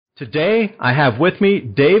Today, I have with me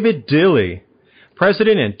David Dilley,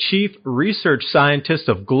 President and Chief Research Scientist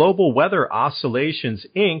of Global Weather Oscillations,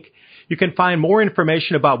 Inc. You can find more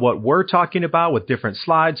information about what we're talking about with different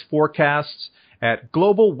slides, forecasts at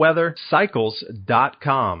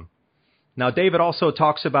globalweathercycles.com. Now, David also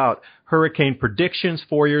talks about hurricane predictions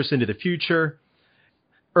 4 years into the future,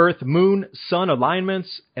 Earth, Moon, Sun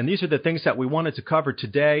alignments, and these are the things that we wanted to cover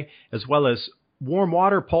today, as well as warm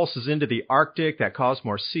water pulses into the Arctic that cause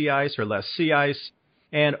more sea ice or less sea ice,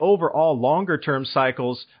 and overall longer-term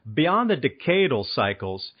cycles beyond the decadal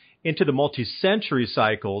cycles into the multi-century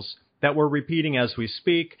cycles that we're repeating as we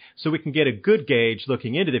speak, so we can get a good gauge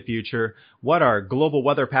looking into the future what our global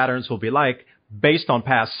weather patterns will be like based on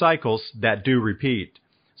past cycles that do repeat.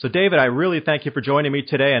 So David, I really thank you for joining me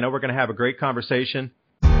today. I know we're going to have a great conversation.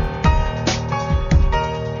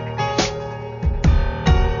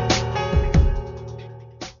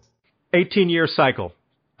 18-year cycle.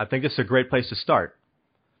 I think this is a great place to start.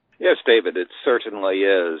 Yes, David, it certainly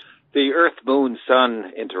is. The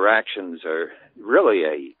Earth-Moon-Sun interactions are really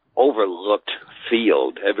a overlooked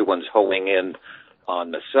field. Everyone's honing in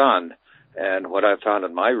on the sun. And what I've found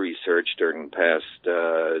in my research during the past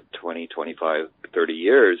 20, 25, 30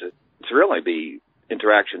 years, it's really the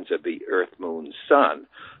interactions of the Earth-Moon-Sun,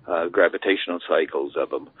 gravitational cycles of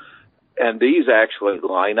them. And these actually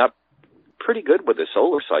line up pretty good with the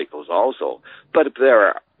solar cycles also. But there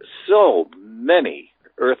are so many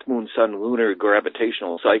Earth, Moon, Sun, lunar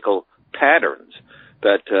gravitational cycle patterns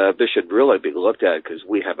that this should really be looked at because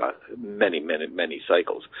we have many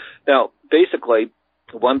cycles. Now, basically,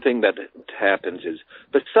 one thing that happens is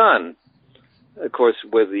the sun, of course,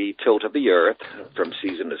 with the tilt of the Earth from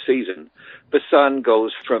season to season, the sun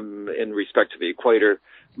goes from, in respect to the equator,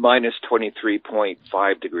 minus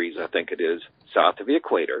 23.5 degrees, I think it is, south of the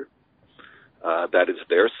equator. That is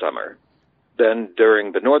their summer. Then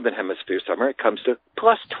during the northern hemisphere summer, it comes to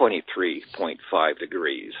plus 23.5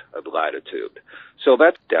 degrees of latitude. So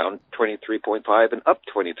that's down 23.5 and up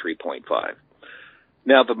 23.5.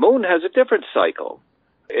 Now, the moon has a different cycle.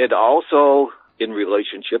 It also, in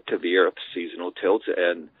relationship to the Earth's seasonal tilts,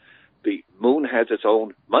 and the moon has its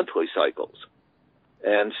own monthly cycles,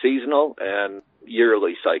 and seasonal and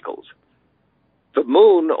yearly cycles. The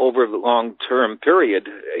moon, over the long-term period,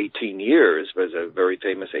 18 years, was a very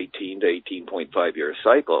famous 18 to 18.5-year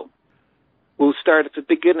cycle, will start at the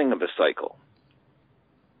beginning of the cycle.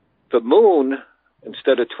 The moon,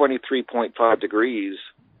 instead of 23.5 degrees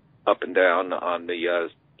up and down on the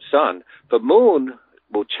sun, the moon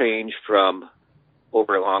will change from,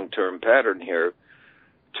 over a long-term pattern here,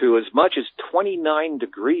 to as much as 29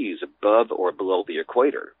 degrees above or below the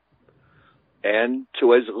equator, and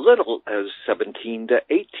to as little as 17 to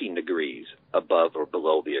 18 degrees above or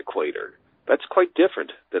below the equator. That's quite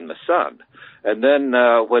different than the sun. And then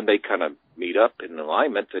when they kind of meet up in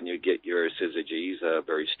alignment, then you get your syzygies,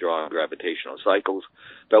 very strong gravitational cycles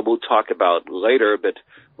that we'll talk about later. But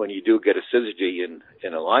when you do get a syzygy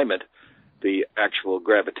in alignment, the actual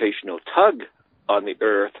gravitational tug on the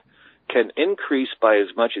Earth can increase by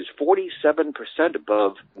as much as 47%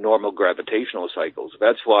 above normal gravitational cycles.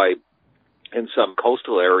 That's why in some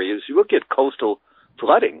coastal areas, you will get coastal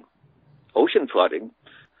flooding, ocean flooding,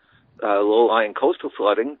 low-lying coastal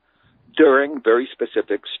flooding during very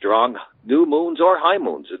specific strong new moons or high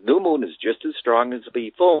moons. The new moon is just as strong as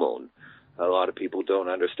the full moon. A lot of people don't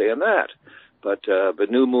understand that. But the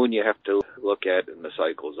new moon you have to look at in the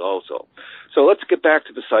cycles also. So let's get back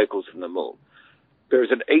to the cycles in the moon.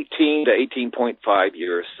 There's an 18 to 18.5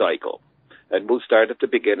 year cycle. And we'll start at the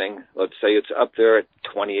beginning. Let's say it's up there at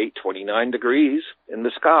 28, 29 degrees in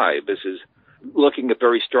the sky. This is looking at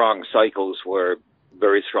very strong cycles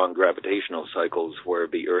very strong gravitational cycles where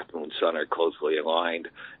the Earth, Moon, Sun are closely aligned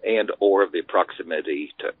and or the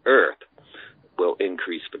proximity to Earth will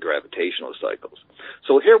increase the gravitational cycles.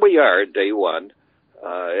 So here we are, day one.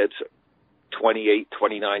 It's 28,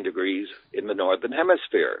 29 degrees in the northern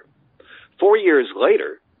hemisphere. 4 years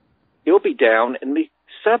later, it'll be down in the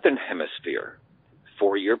southern hemisphere,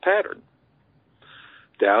 4-year pattern.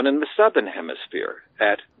 Down in the southern hemisphere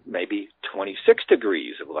at maybe 26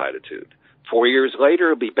 degrees of latitude. 4 years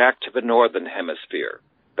later, it'll be back to the northern hemisphere.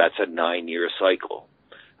 That's a 9-year cycle,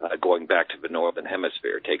 going back to the northern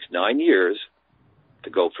hemisphere. It takes 9 years to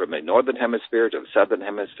go from the northern hemisphere to the southern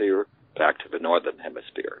hemisphere, back to the northern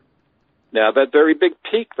hemisphere. Now, that very big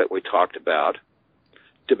peak that we talked about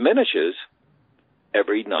diminishes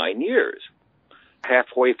every 9 years.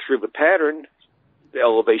 Halfway through the pattern, the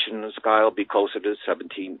elevation in the sky will be closer to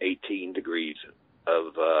 17, 18 degrees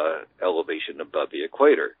of elevation above the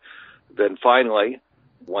equator. Then finally,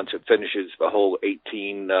 once it finishes the whole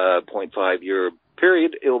 18.5-year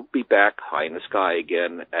period, it'll be back high in the sky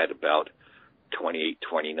again at about 28,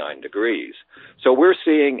 29 degrees. So we're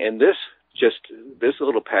seeing in this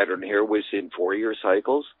little pattern here, we're seeing 4-year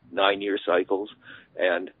cycles, 9-year cycles,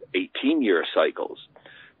 and 18-year cycles.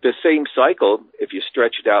 The same cycle, if you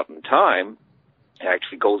stretch it out in time,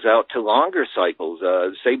 actually goes out to longer cycles.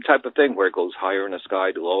 Same type of thing where it goes higher in the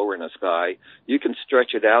sky to lower in the sky. You can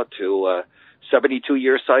stretch it out to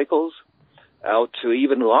 72-year cycles, out to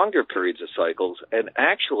even longer periods of cycles. And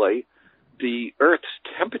actually, the Earth's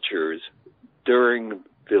temperatures during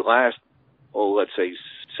the last, let's say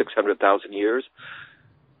 600,000 years,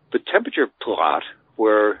 the temperature plot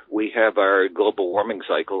where we have our global warming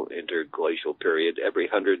cycle, interglacial period, every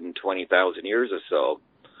 120,000 years or so,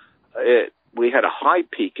 we had a high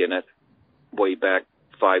peak in it way back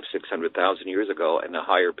 600,000 years ago and a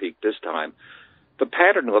higher peak this time. The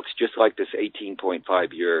pattern looks just like this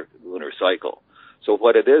 18.5-year lunar cycle. So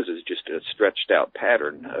what it is just a stretched out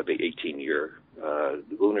pattern of the 18-year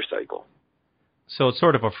lunar cycle. So it's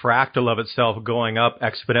sort of a fractal of itself going up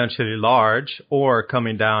exponentially large or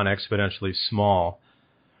coming down exponentially small.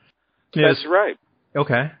 That's right.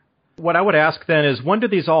 Okay. What I would ask then is, when do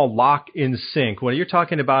these all lock in sync? When you're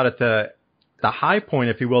talking about at the high point,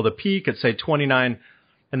 if you will, the peak at, say, 29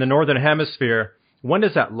 in the northern hemisphere, when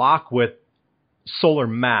does that lock with solar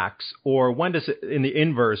max? Or when does it, in the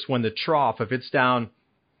inverse, when the trough, if it's down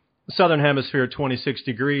southern hemisphere 26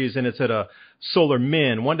 degrees and it's at a solar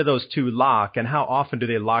min, when do those two lock? And how often do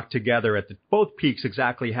they lock together at both peaks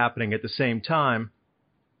exactly happening at the same time?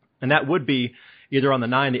 And that would be either on the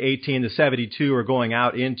 9 to 18, the 72, or going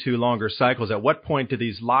out into longer cycles. At what point do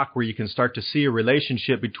these lock where you can start to see a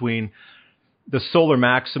relationship between the solar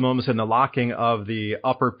maximums and the locking of the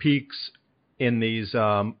upper peaks in these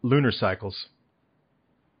lunar cycles?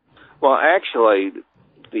 Well, actually,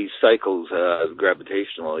 these cycles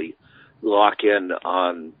gravitationally lock in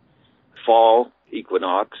on fall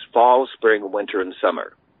equinox, fall, spring, winter, and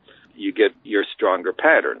summer. You get your stronger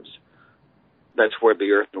patterns. That's where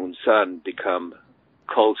the Earth, Moon, Sun become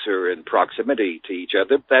closer in proximity to each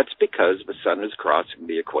other. That's because the Sun is crossing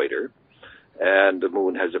the equator, and the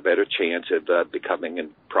Moon has a better chance of becoming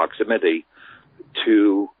in proximity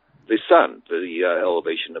to the Sun, the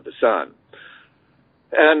elevation of the Sun.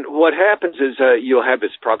 And what happens is you'll have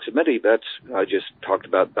this proximity. That's, I just talked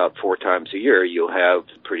about 4 times a year. You'll have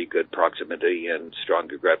pretty good proximity and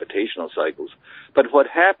stronger gravitational cycles. But what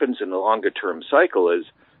happens in the longer-term cycle is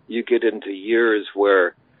you get into years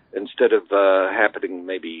where instead of happening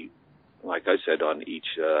maybe, like I said, on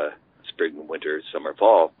each spring, winter, summer,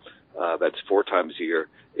 fall, that's 4 times a year,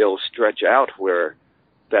 it'll stretch out where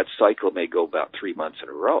that cycle may go about 3 months in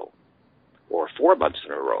a row or 4 months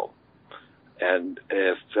in a row. And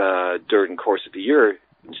if during the course of a year,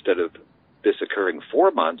 instead of this occurring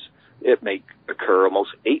 4 months, it may occur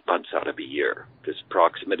almost 8 months out of a year, this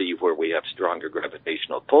proximity where we have stronger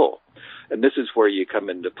gravitational pull. And this is where you come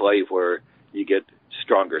into play where you get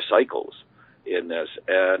stronger cycles in this.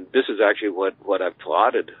 And this is actually what I've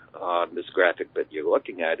plotted on this graphic that you're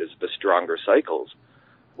looking at is the stronger cycles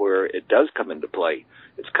where it does come into play.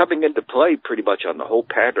 It's coming into play pretty much on the whole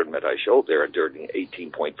pattern that I showed there during the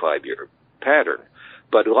 18.5-year pattern.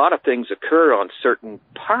 But a lot of things occur on certain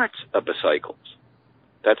parts of the cycles.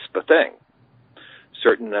 That's the thing.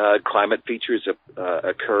 Certain climate features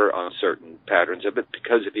occur on certain patterns of it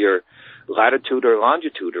because of your latitude or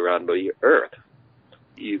longitude around the Earth.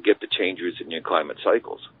 You get the changes in your climate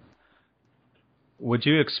cycles. Would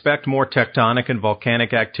you expect more tectonic and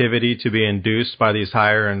volcanic activity to be induced by these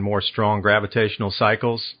higher and more strong gravitational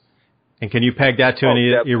cycles? And can you peg that to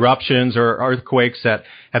any eruptions or earthquakes that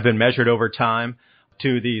have been measured over time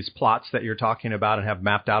to these plots that you're talking about and have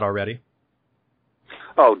mapped out already?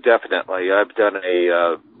 Oh, definitely. I've done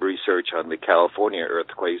a research on the California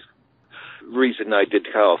earthquakes. The reason I did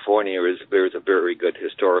California is there's a very good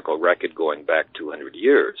historical record going back 200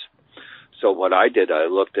 years. So what I did, I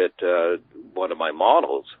looked at one of my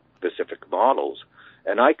models, specific models,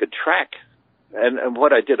 and I could track. And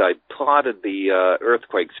what I did, I plotted the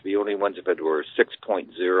earthquakes, the only ones that were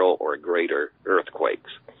 6.0 or greater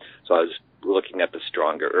earthquakes. So I was looking at the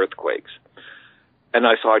stronger earthquakes. And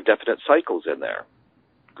I saw definite cycles in there,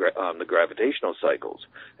 on the gravitational cycles.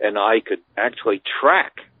 And I could actually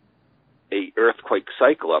track a earthquake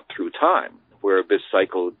cycle up through time, where this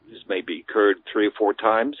cycle has maybe occurred 3 or 4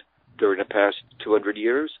 times during the past 200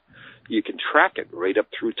 years. You can track it right up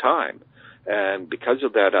through time. And because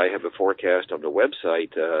of that, I have a forecast on the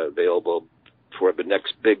website available for the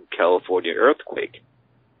next big California earthquake.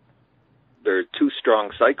 There are 2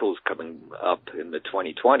 strong cycles coming up in the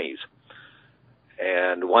 2020s.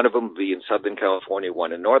 And one of them will be in Southern California,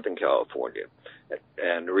 one in Northern California.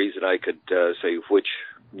 And the reason I could say which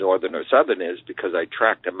northern or southern is because I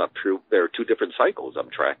tracked them up through, there are two different cycles I'm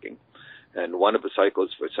tracking. And one of the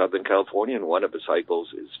cycles for Southern California and one of the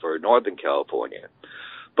cycles is for Northern California.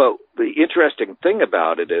 But the interesting thing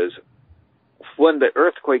about it is when the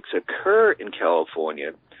earthquakes occur in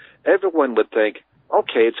California, everyone would think,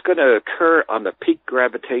 okay, it's going to occur on the peak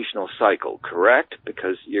gravitational cycle, correct?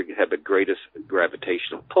 Because you have the greatest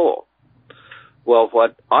gravitational pull. Well,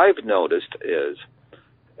 what I've noticed is,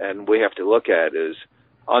 and we have to look at is,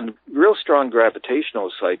 on real strong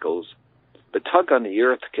gravitational cycles, the tug on the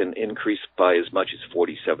Earth can increase by as much as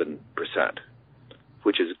 47%,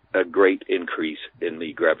 which is a great increase in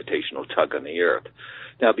the gravitational tug on the Earth.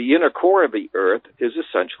 Now, the inner core of the Earth is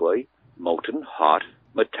essentially molten hot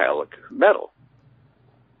metallic metal.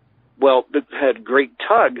 Well, that great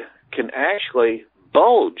tug can actually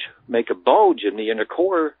make a bulge in the inner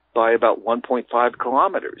core by about 1.5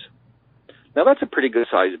 kilometers. Now, that's a pretty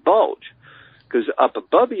good-sized bulge, because up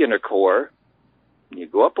above the inner core, you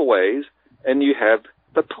go up a ways, and you have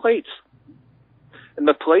the plates. And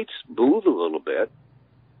the plates move a little bit.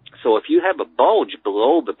 So if you have a bulge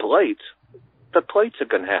below the plates are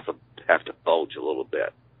going to have to bulge a little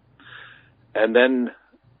bit. And then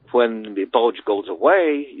when the bulge goes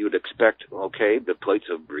away, you'd expect, okay, the plates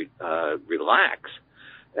will relax.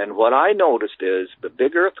 And what I noticed is the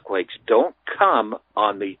big earthquakes don't come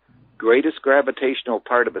on the greatest gravitational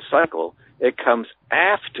part of the cycle. It comes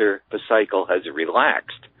after the cycle has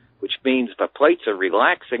relaxed, which means the plates are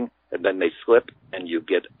relaxing, and then they slip, and you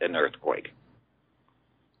get an earthquake.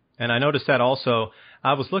 And I noticed that also.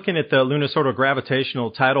 I was looking at the Lunisoidal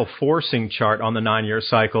Gravitational Tidal Forcing chart on the 9-year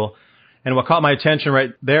cycle, and what caught my attention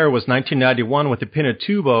right there was 1991 with the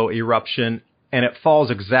Pinatubo eruption, and it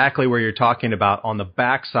falls exactly where you're talking about on the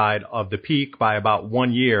backside of the peak by about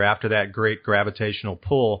 1 year after that great gravitational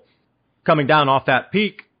pull. Coming down off that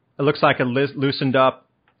peak, it looks like it loosened up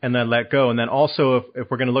and then let go. And then also, if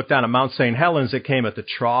we're going to look down at Mount St. Helens, it came at the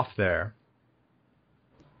trough there.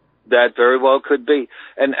 That very well could be.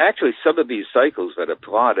 And actually, some of these cycles that are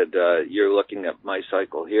plotted, you're looking at my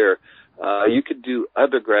cycle here, you could do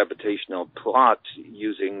other gravitational plots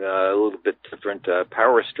using a little bit different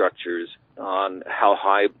power structures on how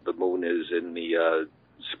high the moon is in the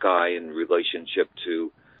sky in relationship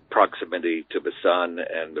to proximity to the sun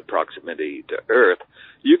and the proximity to Earth.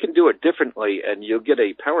 You can do it differently, and you'll get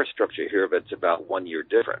a power structure here that's about 1 year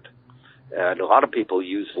different. And a lot of people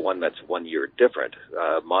use the one that's 1 year different.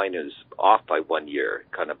 Mine is off by 1 year,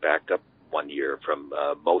 kind of backed up 1 year from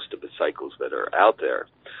most of the cycles that are out there.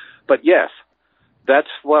 But yes, that's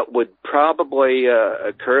what would probably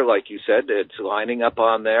occur, like you said. It's lining up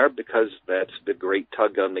on there because that's the great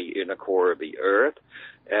tug on the inner core of the Earth.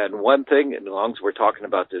 And one thing, as long as we're talking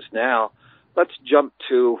about this now, let's jump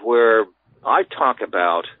to where I talk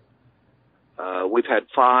about we've had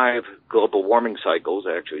 5 global warming cycles,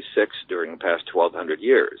 actually 6 during the past 1,200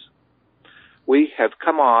 years. We have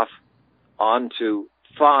come off onto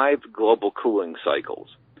 5 global cooling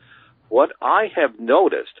cycles. What I have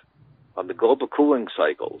noticed on the global cooling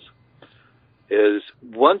cycles is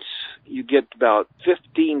once you get about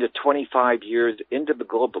 15 to 25 years into the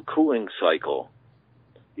global cooling cycle,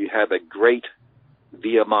 you have a great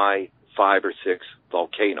VMI 5 or 6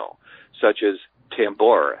 volcano, such as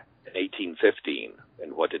Tambora in 1815.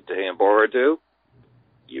 And what did Tambora do?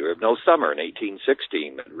 Year of no summer in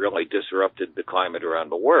 1816 that really disrupted the climate around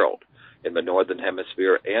the world in the northern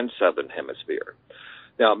hemisphere and southern hemisphere.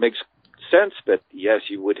 Now, it makes sense that, yes,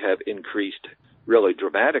 you would have increased really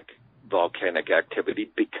dramatic volcanic activity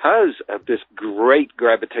because of this great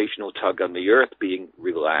gravitational tug on the Earth being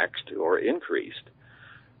relaxed or increased.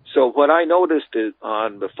 So what I noticed is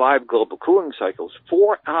on the 5 global cooling cycles,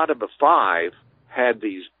 4 out of the 5 had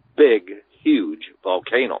these big, huge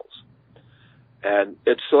volcanoes. And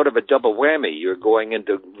it's sort of a double whammy. You're going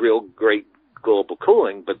into real great global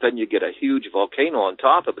cooling, but then you get a huge volcano on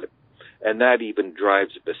top of it. And that even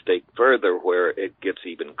drives the mistake further where it gets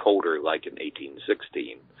even colder, like in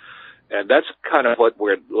 1816. And that's kind of what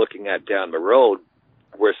we're looking at down the road.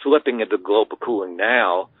 We're slipping into global cooling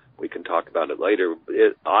now. We can talk about it later.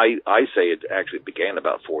 I say it actually began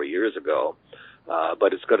about 4 years ago,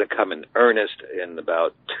 but it's going to come in earnest in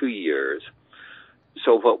about 2 years.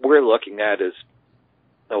 So what we're looking at is,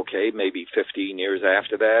 okay, maybe 15 years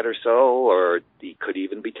after that or so, or it could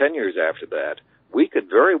even be 10 years after that. We could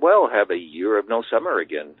very well have a year of no summer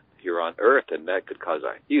again here on Earth, and that could cause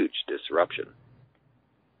a huge disruption.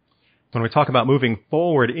 When we talk about moving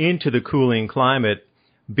forward into the cooling climate,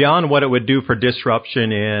 beyond what it would do for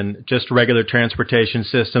disruption in just regular transportation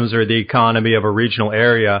systems or the economy of a regional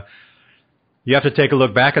area, You have to take a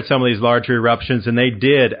look back at some of these larger eruptions, and they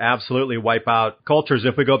did absolutely wipe out cultures.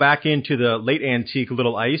 If we go back into the late antique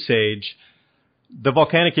Little Ice Age, the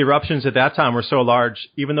volcanic eruptions at that time were so large,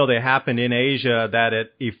 even though they happened in Asia, that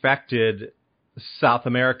it affected South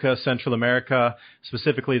America, Central America,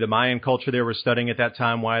 specifically the Mayan culture they were studying at that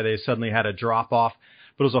time, why they suddenly had a drop-off.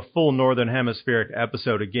 But it was a full northern hemispheric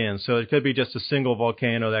episode again. So it could be just a single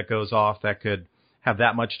volcano that goes off that could have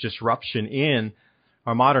that much disruption in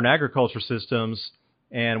our modern agriculture systems,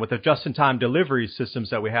 and with the just-in-time delivery systems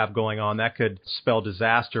that we have going on, that could spell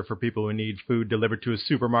disaster for people who need food delivered to a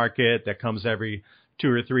supermarket that comes every 2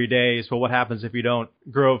 or 3 days. Well, what happens if you don't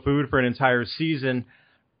grow food for an entire season?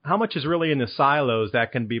 How much is really in the silos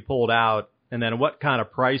that can be pulled out? And then what kind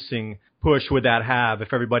of pricing push would that have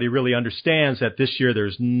if everybody really understands that this year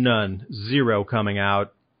there's none, zero coming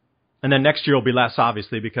out? And then next year will be less,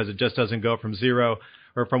 obviously, because it just doesn't go from zero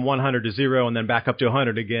or from 100 to 0 and then back up to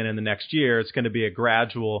 100 again in the next year. It's going to be a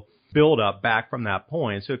gradual build up back from that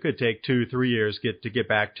point. So it could take 2-3 years to get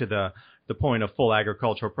back to the point of full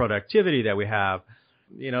agricultural productivity that we have.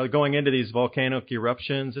 You know, going into these volcanic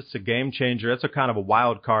eruptions, it's a game changer. It's a kind of a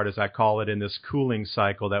wild card, as I call it, in this cooling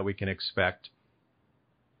cycle that we can expect.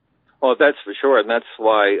 Well, that's for sure. And that's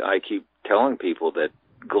why I keep telling people that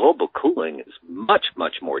global cooling is much,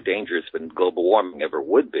 much more dangerous than global warming ever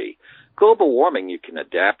would be. Global warming you can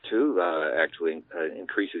adapt to, actually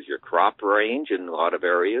increases your crop range in a lot of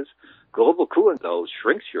areas. Global cooling, though,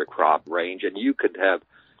 shrinks your crop range, and you could have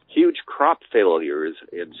huge crop failures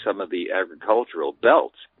in some of the agricultural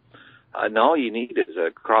belts. And all you need is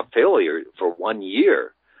a crop failure for 1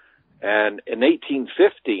 year. And in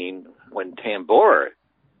 1815, when Tambora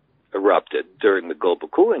erupted during the global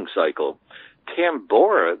cooling cycle,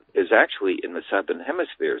 Tambora is actually in the southern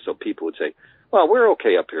hemisphere, so people would say, well, we're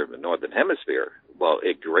okay up here in the northern hemisphere. Well,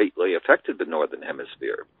 it greatly affected the northern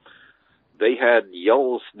hemisphere. They had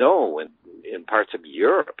yellow snow in parts of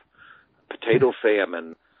Europe, potato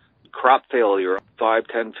famine, crop failure 5,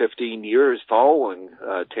 10, 15 years following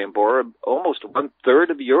Tambora. Almost 1/3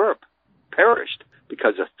 of Europe perished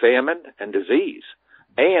because of famine and disease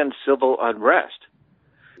and civil unrest.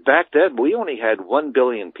 Back then, we only had 1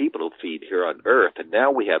 billion people to feed here on Earth, and now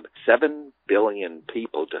we have 7 billion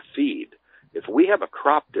people to feed. If we have a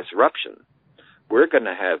crop disruption, we're going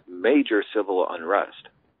to have major civil unrest.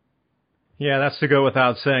 Yeah, that's to go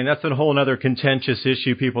without saying. That's a whole other contentious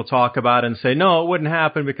issue people talk about and say, no, it wouldn't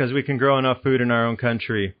happen because we can grow enough food in our own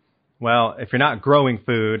country. Well, if you're not growing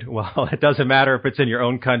food, well, it doesn't matter if it's in your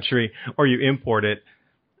own country or you import it.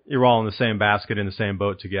 You're all in the same basket, in the same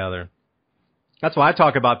boat together. That's why I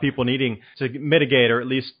talk about people needing to mitigate or at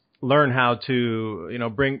least learn how to,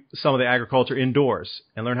 bring some of the agriculture indoors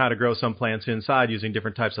and learn how to grow some plants inside using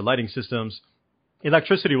different types of lighting systems.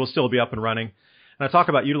 Electricity will still be up and running. And I talk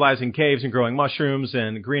about utilizing caves and growing mushrooms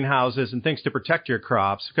and greenhouses and things to protect your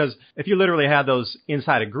crops. Because if you literally had those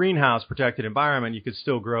inside a greenhouse protected environment, you could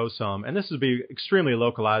still grow some. And this would be extremely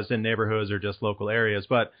localized in neighborhoods or just local areas.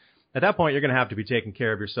 But at that point, you're going to have to be taking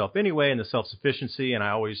care of yourself anyway, and the self-sufficiency, and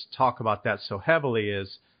I always talk about that so heavily,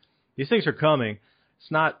 is these things are coming. It's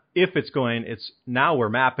not if it's going, it's now we're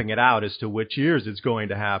mapping it out as to which years it's going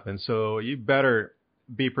to happen. So you better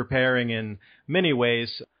be preparing in many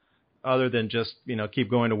ways other than just, keep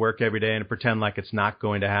going to work every day and pretend like it's not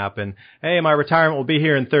going to happen. Hey, my retirement will be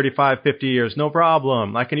here in 35, 50 years. No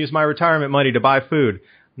problem. I can use my retirement money to buy food.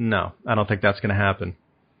 No, I don't think that's going to happen.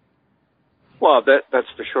 Well, that's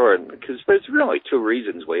for sure, because there's really 2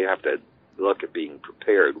 reasons why you have to look at being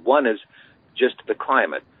prepared. One is just the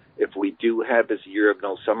climate. If we do have this year of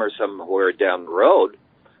no summer somewhere down the road,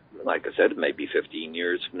 like I said, it may be 15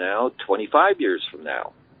 years from now, 25 years from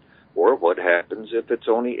now. Or what happens if it's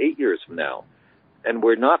only 8 years from now? And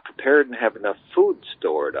we're not prepared and have enough food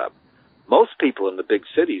stored up. Most people in the big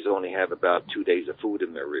cities only have about 2 days of food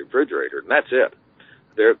in their refrigerator, and that's it.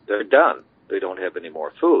 They're done. They don't have any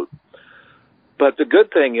more food. But the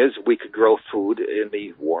good thing is we could grow food in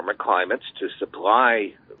the warmer climates to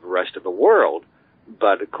supply the rest of the world.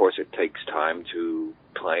 But, of course, it takes time to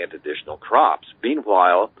plant additional crops.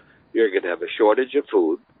 Meanwhile, you're going to have a shortage of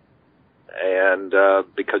food. And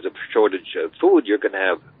because of shortage of food, you're going to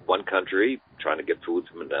have one country trying to get food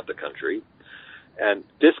from another country. And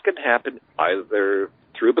this can happen either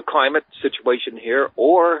through the climate situation here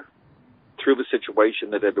or through the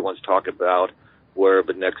situation that everyone's talking about, where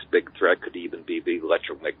the next big threat could even be the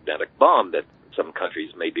electromagnetic bomb that some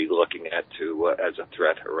countries may be looking at as a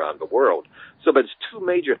threat around the world. So there's 2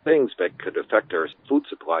 major things that could affect our food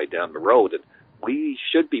supply down the road, and we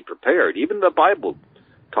should be prepared. Even the Bible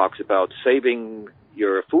talks about saving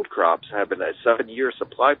your food crops, having a 7-year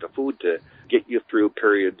supply of food to get you through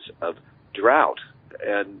periods of drought.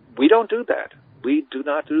 And we don't do that. We do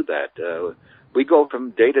not do that. We go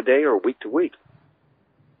from day to day or week to week.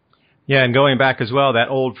 Yeah, and going back as well, that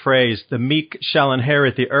old phrase, the meek shall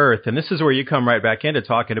inherit the earth. And this is where you come right back into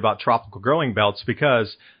talking about tropical growing belts,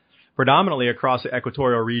 because predominantly across the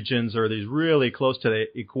equatorial regions or these really close to the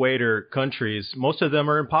equator countries, most of them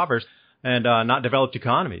are impoverished and not developed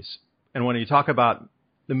economies. And when you talk about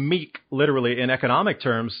the meek, literally in economic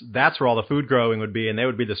terms, that's where all the food growing would be, and they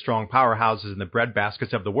would be the strong powerhouses and the bread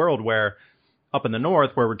baskets of the world, where up in the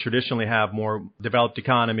north, where we traditionally have more developed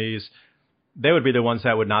economies, they would be the ones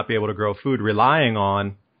that would not be able to grow food, relying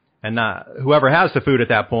on, and not, whoever has the food at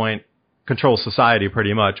that point controls society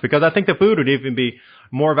pretty much. Because I think the food would even be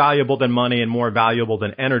more valuable than money and more valuable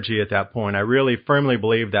than energy at that point. I really firmly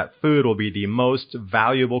believe that food will be the most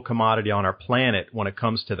valuable commodity on our planet when it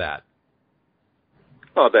comes to that.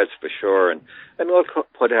 Oh, that's for sure. And look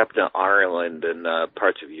what happened to Ireland and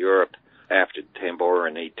parts of Europe after Tambora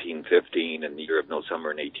in 1815 and the Year of No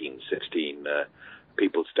Summer in 1816.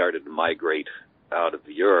 People started to migrate out of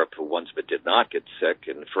Europe, the ones that did not get sick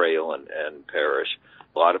and frail and perish.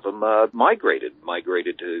 A lot of them migrated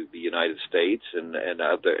to the United States and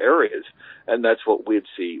other areas, and that's what we'd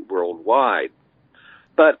see worldwide.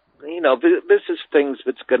 But, this is things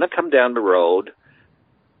that's going to come down the road,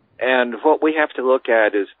 and what we have to look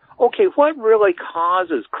at is, okay, what really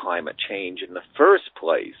causes climate change in the first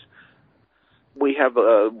place? We have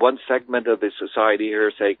one segment of the society here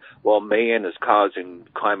saying, well, man is causing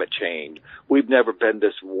climate change. We've never been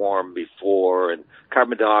this warm before, and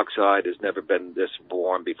carbon dioxide has never been this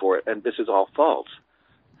warm before, and this is all false.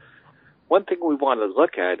 One thing we want to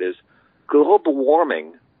look at is global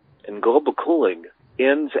warming and global cooling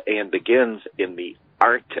ends and begins in the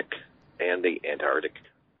Arctic and the Antarctic.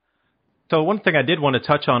 So one thing I did want to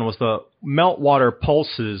touch on was the meltwater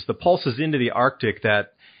pulses, the pulses into the Arctic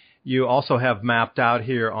that you also have mapped out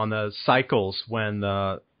here on the cycles, when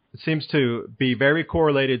it seems to be very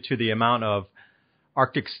correlated to the amount of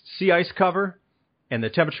Arctic sea ice cover and the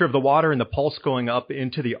temperature of the water and the pulse going up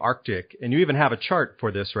into the Arctic. And you even have a chart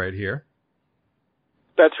for this right here.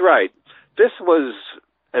 That's right. This was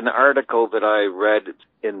an article that I read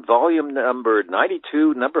in volume number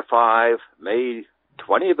 92, number 5, May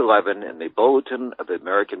 2011, in the Bulletin of the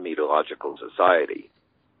American Meteorological Society.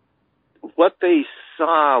 What they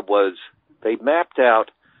saw was they mapped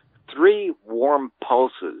out 3 warm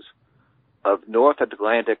pulses of North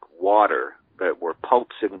Atlantic water that were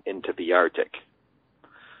pulsing into the Arctic.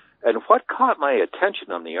 And what caught my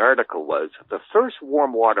attention on the article was the first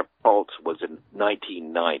warm water pulse was in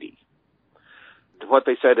 1990. What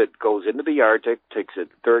they said, it goes into the Arctic, takes it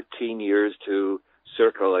 13 years to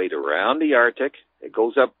circulate around the Arctic. It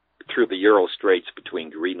goes up through the Ural Straits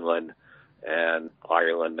between Greenland and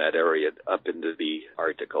Ireland, that area, up into the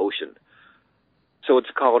Arctic Ocean. So it's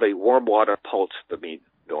called a warm water pulse from the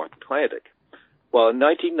North Atlantic. Well, in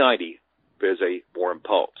 1990, there's a warm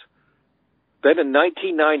pulse. Then in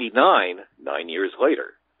 1999, 9 years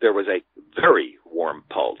later, there was a very warm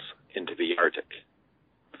pulse into the Arctic.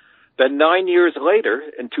 Then 9 years later,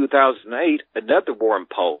 in 2008, another warm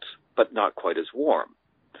pulse, but not quite as warm.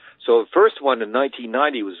 So the first one in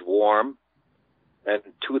 1990 was warm, and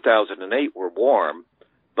 2008 were warm,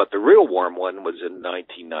 but the real warm one was in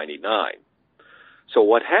 1999. So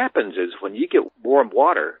what happens is when you get warm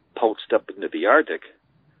water pulsed up into the Arctic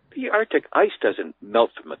ice doesn't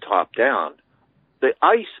melt from the top down. The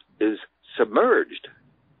ice is submerged.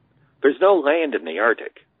 There's no land in the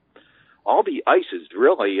Arctic. All the ice is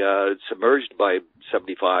really submerged by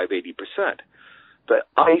 75-80%. The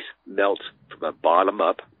ice melts from the bottom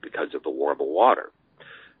up because of the warmer water.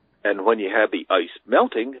 And when you have the ice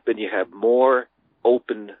melting, then you have more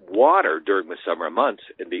open water during the summer months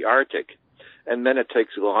in the Arctic. And then it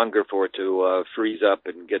takes longer for it to freeze up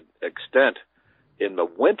and get extent in the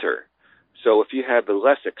winter. So if you have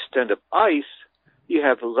less extent of ice, you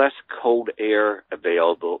have less cold air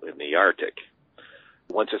available in the Arctic.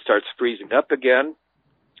 Once it starts freezing up again,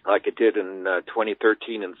 like it did in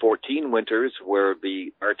 2013 and 14 winters where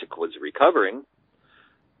the Arctic was recovering,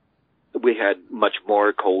 we had much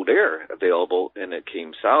more cold air available and it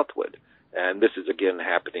came southward. And this is again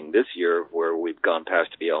happening this year where we've gone past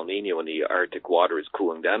the El Nino and the Arctic water is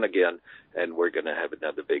cooling down again and we're going to have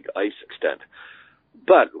another big ice extent.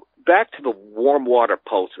 But back to the warm water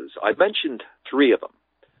pulses. I mentioned 3 of them,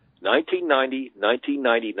 1990,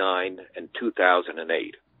 1999, and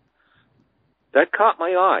 2008. That caught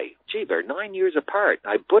my eye. Gee, they're 9 years apart.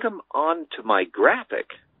 I put them onto my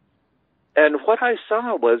graphic. And what I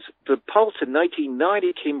saw was the pulse in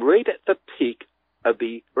 1990 came right at the peak of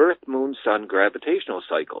the Earth-Moon-Sun gravitational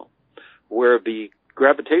cycle, where the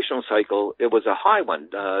gravitational cycle, it was a high one,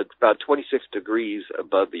 about 26 degrees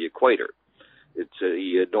above the equator. It's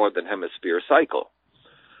a northern hemisphere cycle.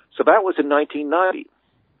 So that was in 1990.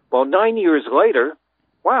 Well, 9 years later,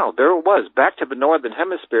 wow, there it was, back to the northern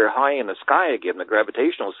hemisphere, high in the sky again, the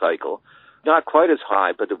gravitational cycle. Not quite as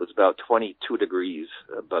high, but it was about 22 degrees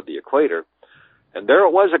above the equator. And there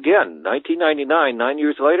it was again, 1999, 9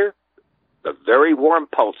 years later, a very warm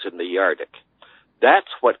pulse in the Arctic.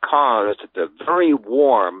 That's what caused the very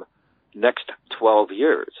warm next 12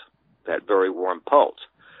 years, that very warm pulse.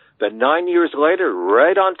 Then 9 years later,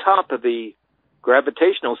 right on top of the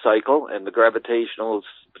gravitational cycle, and the gravitational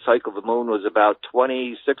cycle of the moon was about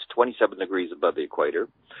 26, 27 degrees above the equator.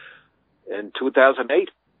 In 2008,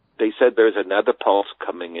 they said there's another pulse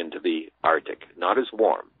coming into the Arctic, not as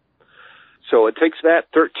warm. So it takes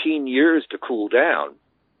that 13 years to cool down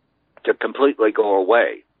to completely go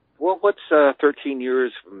away. Well, what's 13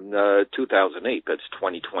 years from 2008? That's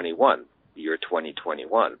 2021, the year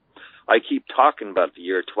 2021. I keep talking about the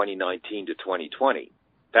year 2019 to 2020.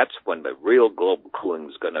 That's when the real global cooling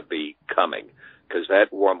is going to be coming, because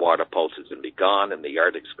that warm water pulse is going to be gone and the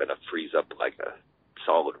Arctic's going to freeze up like a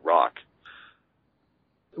solid rock.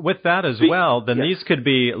 With that as well, then these could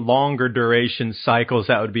be longer duration cycles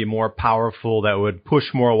that would be more powerful, that would push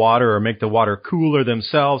more water or make the water cooler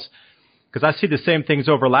themselves. Because I see the same things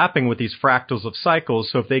overlapping with these fractals of cycles.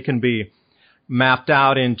 So if they can be mapped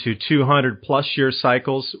out into 200 plus year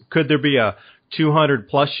cycles, could there be a 200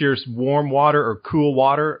 plus years warm water or cool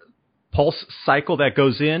water pulse cycle that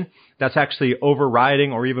goes in that's actually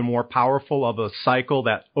overriding or even more powerful of a cycle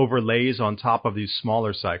that overlays on top of these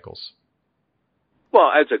smaller cycles? Well,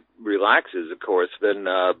 as it relaxes, of course, then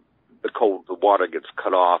the water gets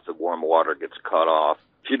cut off, the warm water gets cut off.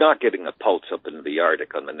 If you're not getting a pulse up into the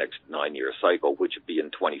Arctic on the next 9-year cycle, which would be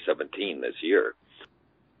in 2017 this year,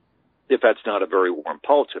 if that's not a very warm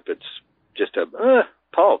pulse, if it's just a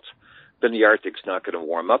pulse, then the Arctic's not going to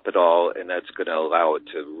warm up at all, and that's going to allow it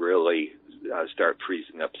to really start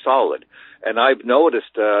freezing up solid. And I've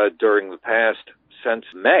noticed during the past, since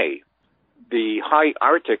May, the high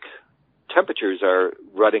Arctic temperatures are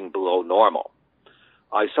running below normal.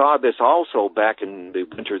 I saw this also back in the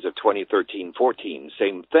winters of 2013-14,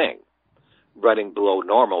 same thing, running below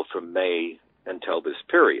normal from May until this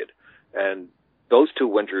period. And those two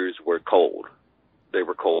winters were cold. They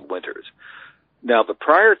were cold winters. Now, the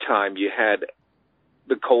prior time you had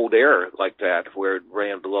the cold air like that, where it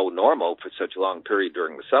ran below normal for such a long period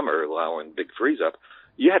during the summer, allowing big freeze up,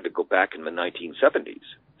 you had to go back in the 1970s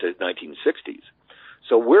to 1960s.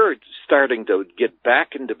 So we're starting to get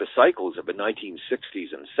back into the cycles of the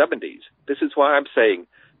 1960s and 70s. This is why I'm saying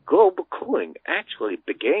global cooling actually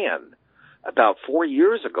began about 4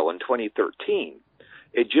 years ago in 2013.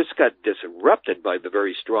 It just got disrupted by the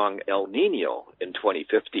very strong El Nino in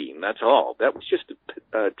 2015. That's all. That was just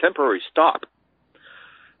a temporary stop.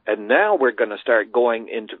 And now we're going to start going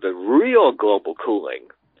into the real global cooling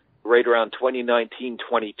right around 2019,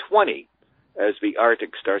 2020, as the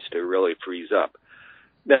Arctic starts to really freeze up.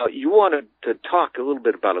 Now, you wanted to talk a little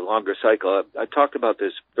bit about a longer cycle. I talked about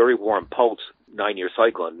this very warm pulse 9-year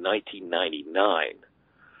cycle in 1999.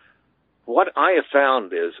 What I have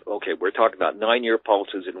found is, okay, we're talking about 9-year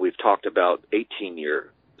pulses, and we've talked about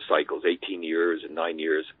 18-year cycles, 18 years and 9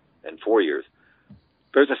 years and 4 years.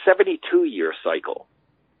 There's a 72-year cycle.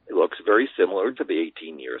 It looks very similar to the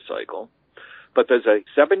 18-year cycle, but there's a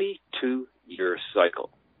 72-year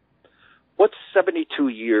cycle. What's 72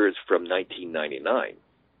 years from 1999?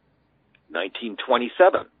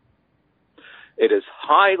 1927. It is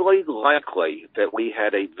highly likely that we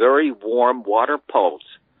had a very warm water pulse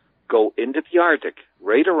go into the Arctic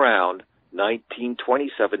right around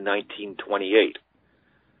 1927, 1928.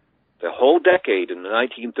 The whole decade in the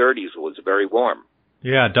 1930s was very warm.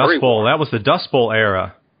 Yeah, Dust Bowl. That was the Dust Bowl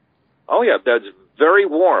era. Oh, yeah, that's very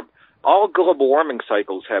warm. All global warming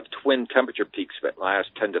cycles have twin temperature peaks that last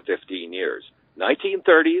 10 to 15 years.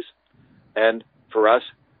 1930s, and for us,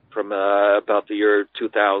 from about the year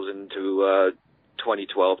 2000 to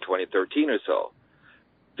 2012, 2013 or so.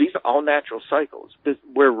 These are all natural cycles.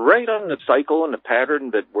 We're right on the cycle and the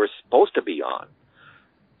pattern that we're supposed to be on.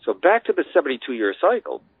 So back to the 72-year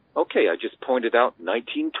cycle. Okay, I just pointed out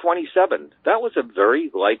 1927. That was a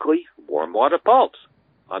very likely warm water pulse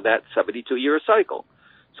on that 72-year cycle.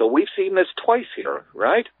 So we've seen this twice here,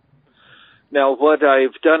 right? Now, what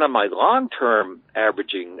I've done on my long-term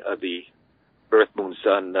averaging of the Earth, Moon,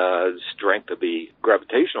 Sun strength of the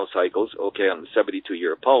gravitational cycles, okay, on the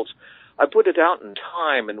 72-year pulse, I put it out in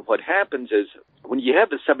time, and what happens is when you have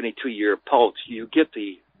the 72-year pulse, you get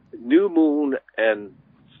the new moon and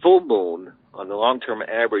full moon on the long-term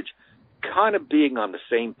average kind of being on the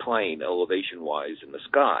same plane elevation-wise in the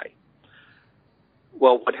sky.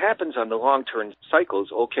 Well, what happens on the long-term cycles,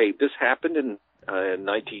 okay, this happened in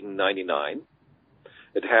 1999.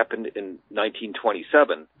 It happened in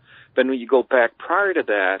 1927. Then when you go back prior to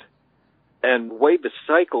that, and the way the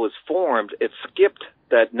cycle is formed, it skipped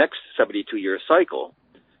that next 72-year cycle.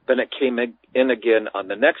 Then it came in again on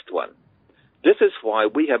the next one. This is why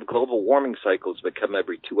we have global warming cycles that come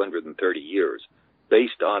every 230 years,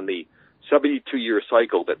 based on the 72-year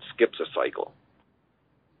cycle that skips a cycle.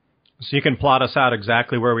 So you can plot us out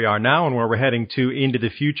exactly where we are now and where we're heading to into the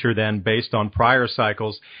future then based on prior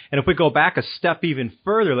cycles. And if we go back a step even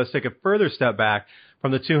further, let's take a further step back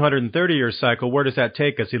from the 230-year cycle, where does that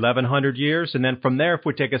take us? 1,100 years? And then from there, if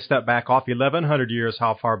we take a step back off 1,100 years,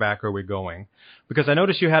 how far back are we going? Because I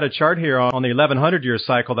noticed you had a chart here on the 1,100-year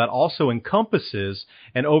cycle that also encompasses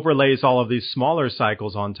and overlays all of these smaller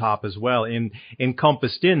cycles on top as well,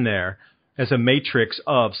 encompassed in there as a matrix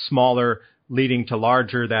of smaller leading to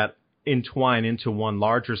larger that entwine into one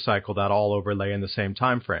larger cycle that all overlay in the same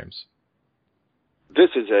time frames. This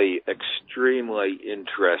is a extremely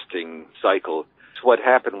interesting cycle. What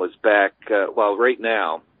happened was back, right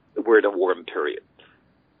now, we're in a warm period.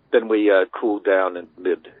 Then we cooled down in the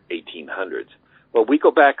mid-1800s. Well, we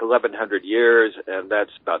go back 1,100 years, and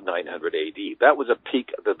that's about 900 AD. That was a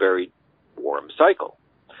peak of a very warm cycle.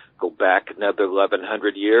 Go back another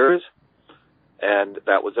 1,100 years, and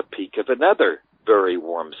that was a peak of another very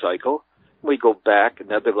warm cycle. We go back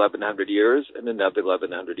another 1,100 years, and another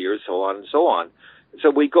 1,100 years, so on and so on.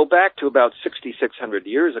 So we go back to about 6,600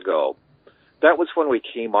 years ago. That was when we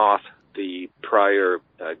came off the prior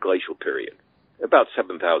glacial period, about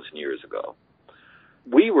 7,000 years ago.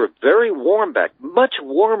 We were very warm back, much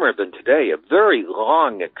warmer than today, a very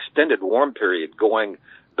long, extended warm period going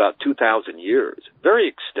about 2,000 years, very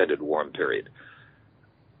extended warm period.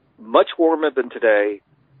 Much warmer than today.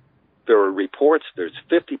 There are reports there's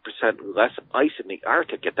 50% less ice in the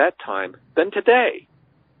Arctic at that time than today.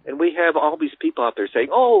 And we have all these people out there saying,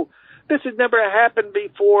 oh, this has never happened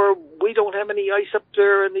before. We don't have any ice up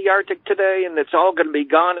there in the Arctic today, and it's all going to be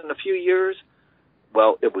gone in a few years.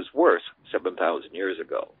 Well, it was worse 7,000 years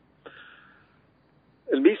ago.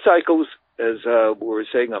 And these cycles, as we were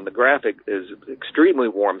saying on the graphic, is extremely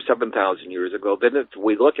warm 7,000 years ago. Then if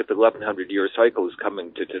we look at the 1,100-year cycles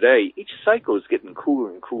coming to today, each cycle is getting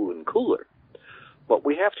cooler and cooler and cooler. What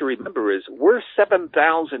we have to remember is we're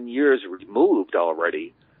 7,000 years removed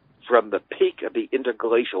already from the peak of the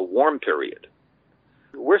interglacial warm period.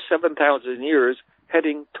 We're 7,000 years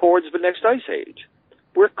heading towards the next ice age.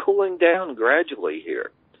 We're cooling down gradually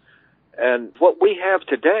here. And what we have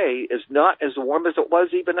today is not as warm as it was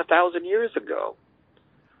even 1,000 years ago.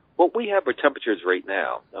 What we have are temperatures right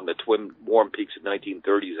now on the twin warm peaks of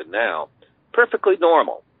 1930s and now, perfectly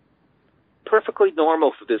normal. Perfectly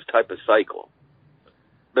normal for this type of cycle.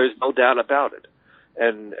 There's no doubt about it.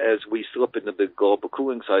 And as we slip into the global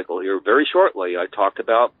cooling cycle here very shortly, I talked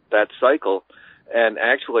about that cycle. And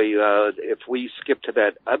actually, if we skip to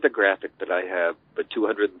that other graphic that I have, the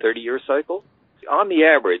 230-year cycle, on the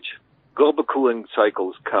average, global cooling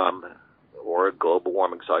cycles come, or global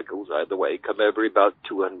warming cycles, either way, come every about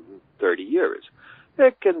 230 years.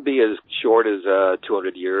 It can be as short as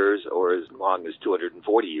 200 years or as long as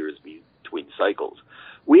 240 years between cycles.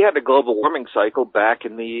 We had a global warming cycle back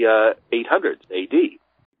in the 800s AD.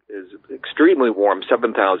 Is extremely warm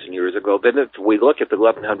 7,000 years ago. Then if we look at the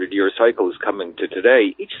 1,100-year cycles coming to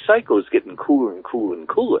today, each cycle is getting cooler and cooler and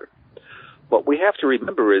cooler. What we have to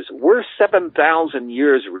remember is we're 7,000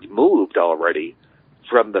 years removed already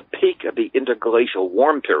from the peak of the interglacial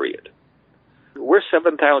warm period. We're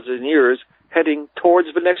 7,000 years heading towards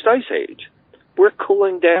the next ice age. We're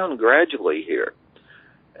cooling down gradually here.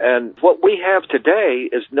 And what we have today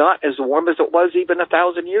is not as warm as it was even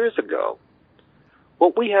 1,000 years ago.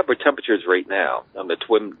 What we have are temperatures right now on the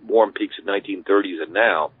twin warm peaks of 1930s and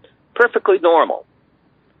now, perfectly normal.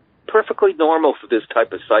 Perfectly normal for this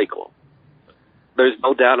type of cycle. There's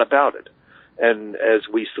no doubt about it. And as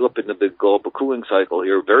we slip into the global cooling cycle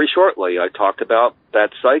here very shortly, I talked about that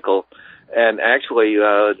cycle. And actually,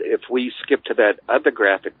 if we skip to that other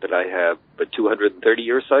graphic that I have, the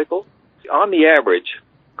 230-year cycle, on the average,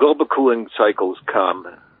 global cooling cycles come,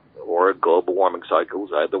 or global warming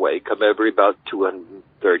cycles, either way, come every about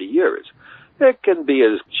 230 years. It can be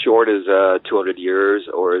as short as 200 years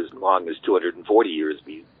or as long as 240 years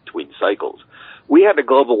between cycles. We had a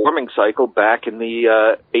global warming cycle back in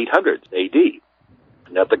the 800s AD.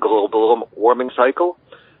 Now, the global warming cycle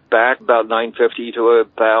back about 950 to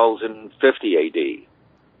 1050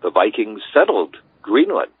 AD. The Vikings settled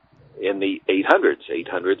Greenland. in the 800s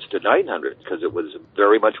to 900s, because it was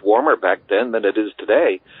very much warmer back then than it is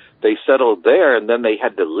today. They settled there, and then they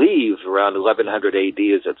had to leave around 1100 AD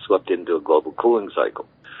as it swept into a global cooling cycle.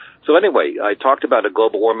 So anyway, I talked about a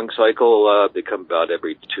global warming cycle, they come about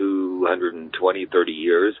every 220, 30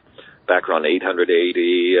 years. Back around 800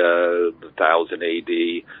 AD, 1000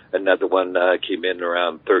 AD. Another one came in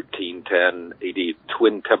around 1310 AD.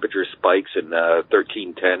 Twin temperature spikes in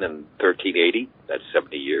 1310 and 1380. That's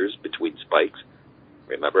 70 years between spikes.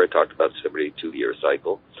 Remember, I talked about 72-year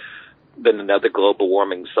cycle. Then another global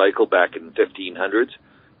warming cycle back in 1500s.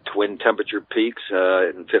 Twin temperature peaks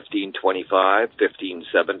in 1525,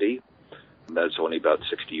 1570. That's only about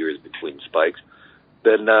 60 years between spikes.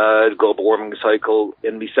 Then global warming cycle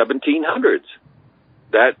in the 1700s.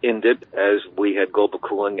 That ended as we had global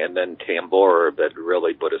cooling, and then Tambora that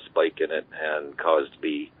really put a spike in it and caused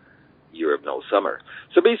the year of no summer.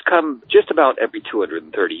 So these come just about every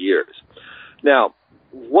 230 years. Now,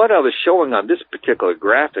 what I was showing on this particular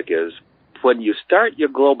graphic is when you start your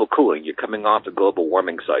global cooling, you're coming off a global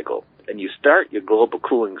warming cycle, and you start your global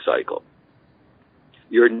cooling cycle.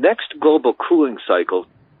 Your next global cooling cycle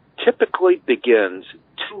typically begins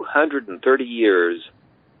 230 years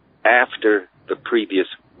after the previous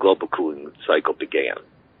global cooling cycle began,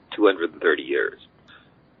 230 years.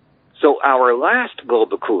 So our last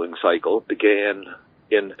global cooling cycle began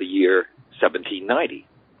in the year 1790,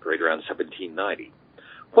 right around 1790.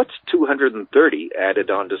 What's 230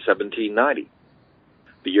 added on to 1790?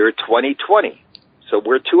 The year 2020. So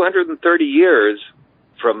we're 230 years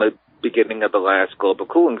from the beginning of the last global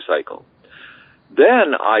cooling cycle.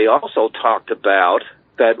 Then I also talked about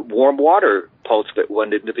that warm water pulse that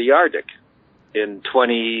went into the Arctic in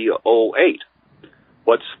 2008.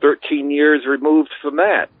 What's 13 years removed from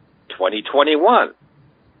that? 2021.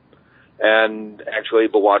 And actually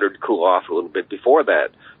the water would cool off a little bit before that.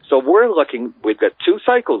 So we've got two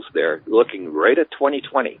cycles there, looking right at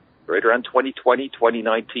 2020, right around 2020,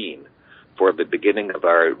 2019, for the beginning of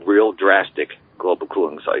our real drastic global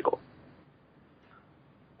cooling cycle.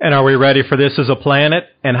 And are we ready for this as a planet?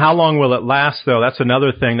 And how long will it last, though? That's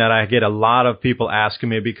another thing that I get a lot of people asking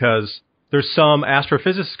me, because there's some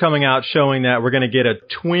astrophysicists coming out showing that we're going to get a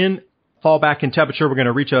twin fallback in temperature. We're going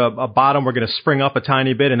to reach a bottom. We're going to spring up a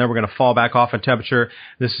tiny bit, and then we're going to fall back off in temperature.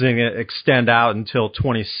 This is going to extend out until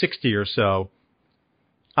 2060 or so.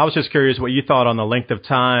 I was just curious what you thought on the length of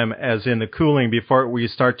time as in the cooling before we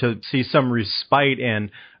start to see some respite and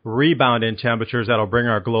rebound in temperatures that'll bring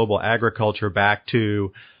our global agriculture back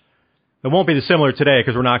to. It won't be similar today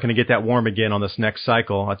because we're not going to get that warm again on this next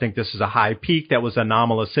cycle. I think this is a high peak that was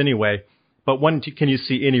anomalous anyway. But when can you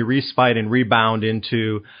see any respite and rebound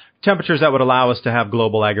into temperatures that would allow us to have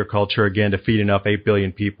global agriculture again to feed enough 8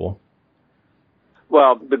 billion people?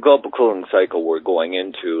 Well, the global cooling cycle we're going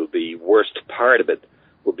into, the worst part of it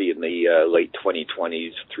will be in the late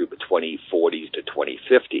 2020s through the 2040s to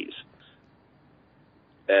 2050s.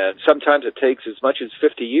 And sometimes it takes as much as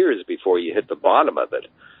 50 years before you hit the bottom of it.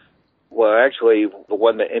 Well, actually, the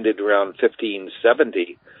one that ended around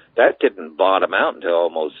 1570, that didn't bottom out until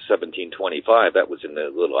almost 1725. That was in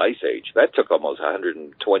the Little Ice Age. That took almost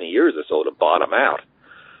 120 years or so to bottom out.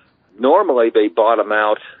 Normally, they bottom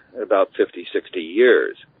out about 50, 60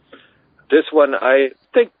 years. This one, I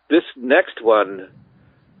think this next one,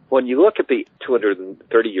 when you look at the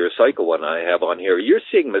 230-year cycle one I have on here, you're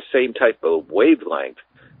seeing the same type of wavelength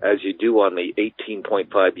as you do on the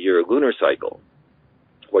 18.5-year lunar cycle,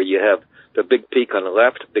 where you have the big peak on the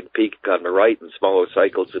left, big peak on the right, and smaller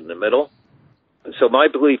cycles in the middle. So my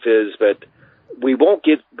belief is that we won't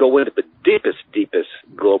go into the deepest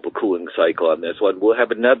global cooling cycle on this one. We'll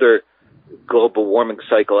have another global warming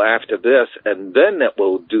cycle after this, and then that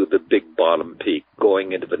will do the big bottom peak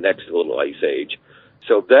going into the next Little Ice Age.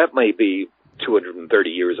 So that may be 230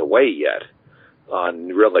 years away yet on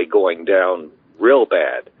really going down real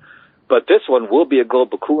bad. But this one will be a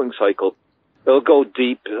global cooling cycle. It'll go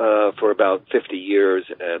deep for about 50 years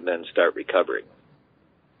and then start recovering.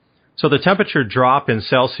 So the temperature drop in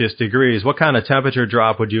Celsius degrees, what kind of temperature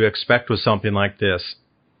drop would you expect with something like this?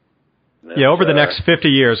 Over the next 50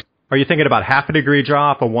 years, are you thinking about half a degree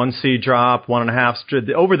drop, a 1C drop,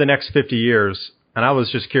 1.5, over the next 50 years? And I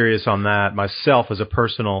was just curious on that myself as a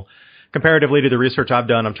personal, comparatively to the research I've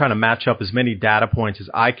done, I'm trying to match up as many data points as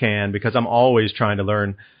I can because I'm always trying to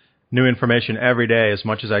learn new information every day as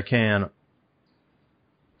much as I can.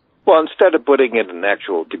 Well, instead of putting it in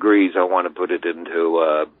actual degrees, I want to put it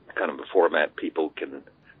into kind of a format people can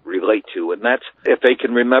relate to, and that's if they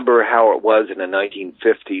can remember how it was in the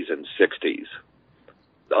 1950s and 60s.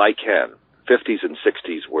 I can. 50s and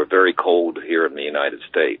 60s were very cold here in the United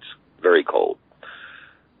States, very cold.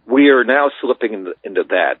 we are now slipping into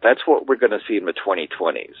that. That's what we're going to see in the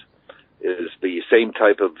 2020s, is the same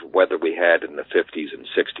type of weather we had in the 50s and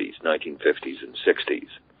 60s, 1950s and 60s.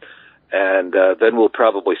 And then we'll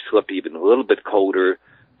probably slip even a little bit colder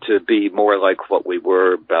to be more like what we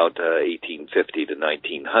were about 1850 to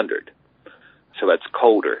 1900. So that's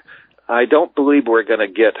colder. I don't believe we're going to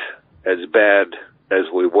get as bad as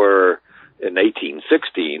we were in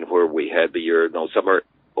 1816, where we had the year no summer,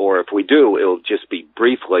 or if we do, it'll just be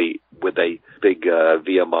briefly with a big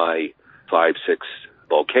VMI 5-6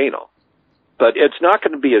 volcano. But it's not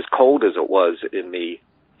going to be as cold as it was in the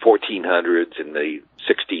 1400s and the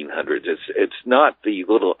 1600s. It's not the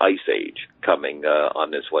little ice age coming on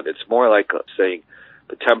this one. It's more like saying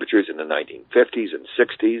the temperatures in the 1950s and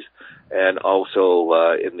 60s, and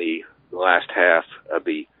also in the last half of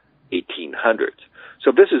the 1800s.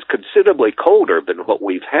 So this is considerably colder than what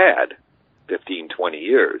we've had 15, 20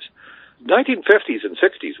 years. 1950s and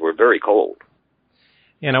 60s were very cold.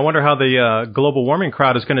 And I wonder how the global warming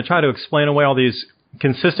crowd is going to try to explain away all these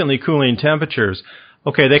consistently cooling temperatures.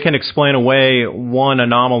 Okay, they can explain away one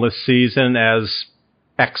anomalous season as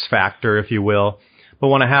X factor, if you will. But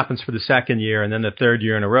when it happens for the second year and then the third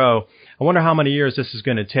year in a row, I wonder how many years this is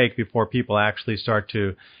going to take before people actually start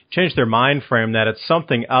to change their mind frame that it's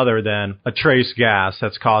something other than a trace gas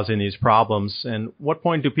that's causing these problems. And what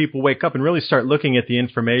point do people wake up and really start looking at the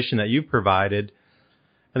information that you've provided?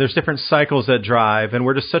 And there's different cycles that drive, and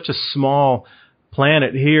we're just such a small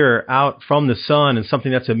planet here out from the sun, and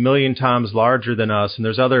something that's 1 million times larger than us. And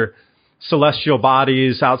there's other celestial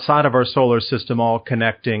bodies outside of our solar system all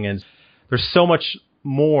connecting, and there's so much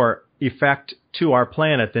more effect to our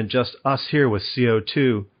planet than just us here with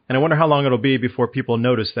CO2. And I wonder how long it'll be before people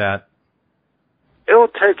notice that. It'll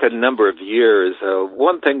take a number of years.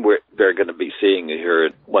 One thing they're going to be seeing here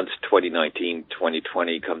once 2019,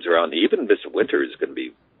 2020 comes around, even this winter is going to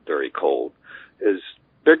be very cold, is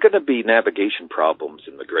there are going to be navigation problems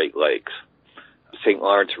in the Great Lakes. St.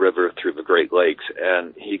 Lawrence River through the Great Lakes,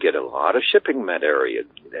 and you get a lot of shipping in that area,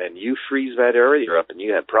 and you freeze that area up and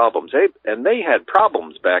you have problems. They had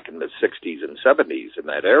problems back in the 60s and 70s in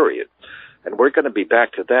that area, and we're going to be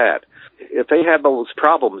back to that. If they have those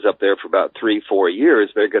problems up there for about 3-4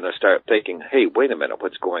 years, they're going to start thinking, hey, wait a minute,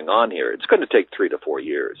 what's going on here? It's going to take 3 to 4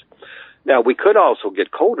 years. Now, we could also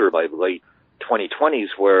get colder by the late 2020s,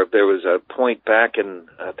 where there was a point back in,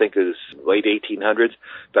 I think it was late 1800s,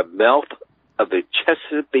 the mouth of the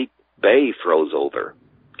Chesapeake Bay froze over.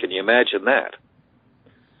 Can you imagine that?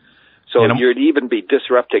 So you'd even be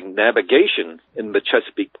disrupting navigation in the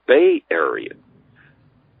Chesapeake Bay area.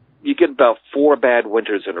 You get about 4 bad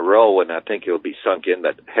winters in a row, and I think it'll be sunk in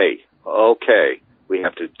that, hey, okay, we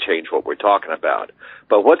have to change what we're talking about.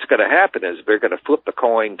 But what's going to happen is they're going to flip the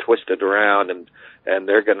coin, twist it around, and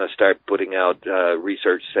they're going to start putting out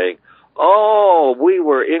research saying, oh, we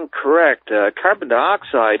were incorrect. Carbon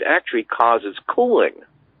dioxide actually causes cooling,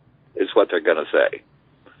 is what they're going to say.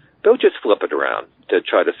 They'll just flip it around to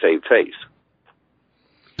try to save face.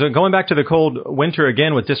 So going back to the cold winter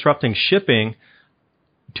again with disrupting shipping,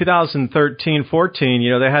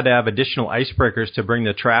 2013-14, they had to have additional icebreakers to bring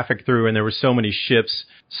the traffic through, and there were so many ships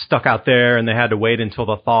stuck out there, and they had to wait until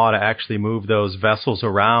the thaw to actually move those vessels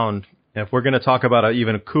around. And if we're going to talk about an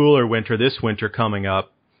even cooler winter this winter coming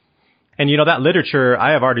up, and that literature,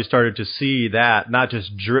 I have already started to see that, not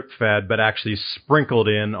just drip-fed, but actually sprinkled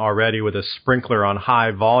in already with a sprinkler on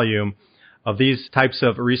high volume of these types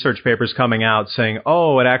of research papers coming out saying,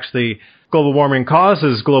 oh, it actually, global warming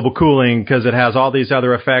causes global cooling because it has all these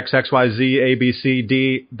other effects, X, Y, Z, A, B, C,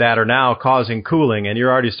 D, that are now causing cooling, and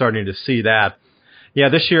you're already starting to see that. Yeah,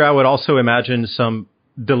 this year I would also imagine some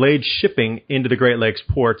delayed shipping into the Great Lakes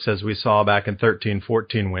ports as we saw back in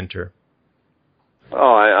 13-14 winter.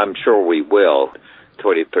 Oh, I'm sure we will,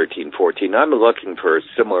 2013-14. I'm looking for a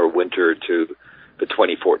similar winter to the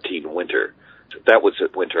 2014 winter. That was the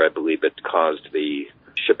winter, I believe, that caused the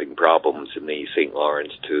shipping problems in the St.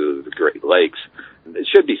 Lawrence to the Great Lakes. It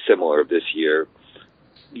should be similar this year.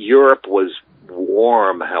 Europe was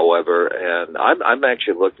warm, however, and I'm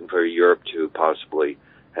actually looking for Europe to possibly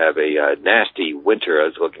have a nasty winter. I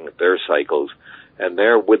was looking at their cycles, and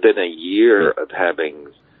they're within a year of having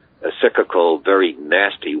a cyclical, very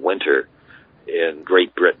nasty winter in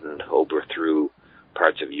Great Britain over through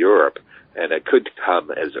parts of Europe. And it could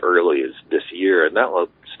come as early as this year, and that will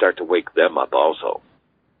start to wake them up also.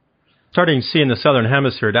 Starting to see in the southern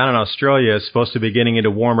hemisphere, down in Australia, is supposed to be getting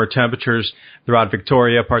into warmer temperatures throughout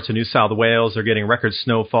Victoria, parts of New South Wales. They're getting record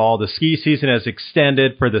snowfall. The ski season has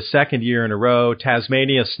extended for the second year in a row.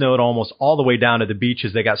 Tasmania snowed almost all the way down to the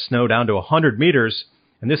beaches. They got snow down to 100 meters,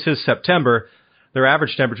 and this is September. Their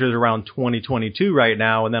average temperature is around 22 right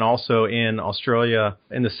now. And then also in Australia,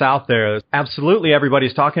 in the south there, absolutely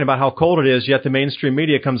everybody's talking about how cold it is, yet the mainstream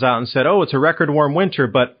media comes out and said, oh, it's a record warm winter.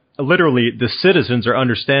 But literally, the citizens are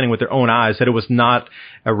understanding with their own eyes that it was not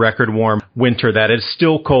a record warm winter, that it's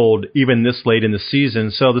still cold even this late in the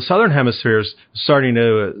season. So the southern hemisphere is starting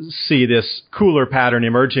to see this cooler pattern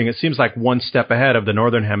emerging. It seems like one step ahead of the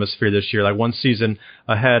northern hemisphere this year, like one season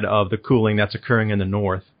ahead of the cooling that's occurring in the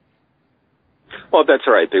north. Well, that's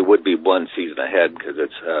right. They would be one season ahead because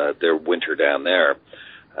it's their winter down there.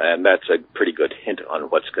 And that's a pretty good hint on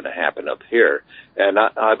what's going to happen up here. And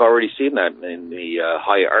I've already seen that in the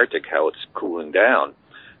high Arctic, how it's cooling down.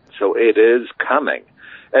 So it is coming.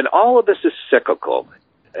 And all of this is cyclical.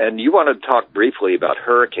 And you want to talk briefly about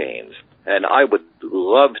hurricanes. And I would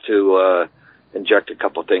love to inject a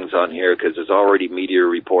couple things on here because there's already media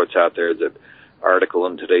reports out there. The article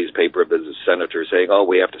in today's paper of the senator saying, oh,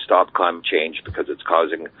 we have to stop climate change because it's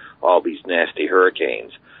causing all these nasty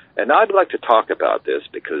hurricanes. And I'd like to talk about this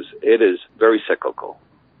because it is very cyclical.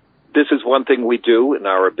 This is one thing we do in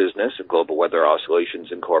our business at Global Weather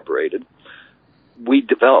Oscillations Incorporated. We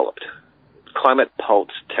developed climate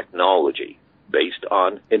pulse technology based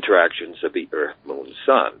on interactions of the Earth, Moon,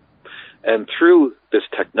 Sun. And through this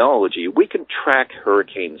technology, we can track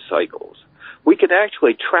hurricane cycles. We can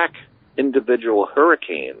actually track individual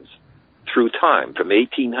hurricanes through time, from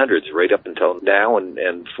 1800s right up until now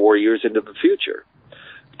and 4 years into the future,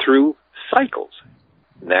 through cycles,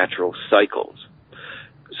 natural cycles.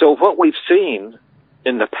 So what we've seen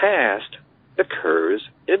in the past occurs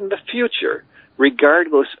in the future,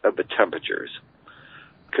 regardless of the temperatures.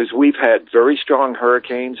 Because we've had very strong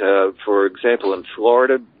hurricanes. For example, in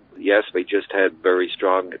Florida, yes, we just had very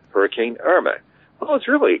strong Hurricane Irma. Well, it's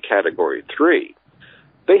really a Category 3.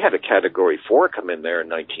 They had a Category 4 come in there in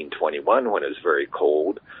 1921 when it was very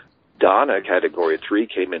cold. Donna, Category 3,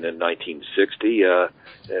 came in 1960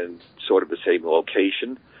 in sort of the same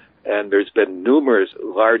location. And there's been numerous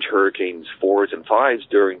large hurricanes, 4s and 5s,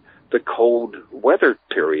 during the cold weather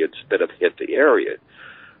periods that have hit the area.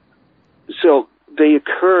 So they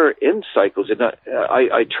occur in cycles, and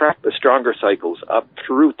I track the stronger cycles up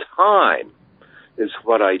through time is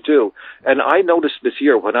what I do. And I noticed this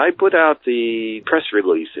year, when I put out the press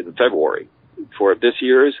release in February for this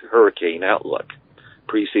year's Hurricane Outlook,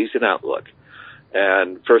 preseason outlook.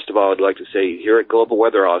 And first of all, I'd like to say here at Global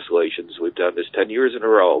Weather Oscillations, we've done this 10 years in a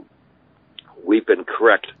row. We've been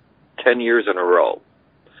correct 10 years in a row.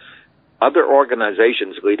 Other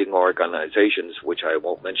organizations, leading organizations, which I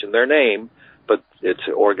won't mention their name, but it's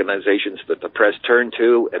organizations that the press turn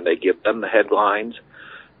to and they give them the headlines.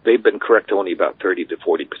 They've been correct only about 30 to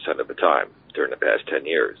 40% of the time during the past 10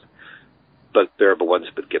 years. But they're the ones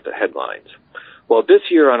that get the headlines. Well, this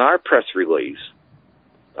year on our press release,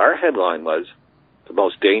 our headline was the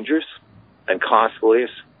most dangerous and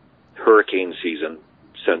costliest hurricane season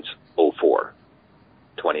since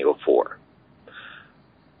 2004.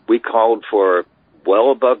 We called for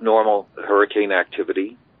well above normal hurricane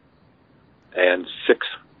activity and 6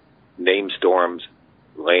 named storms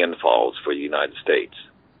landfalls for the United States.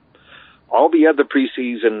 All the other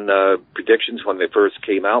preseason predictions when they first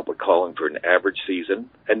came out were calling for an average season,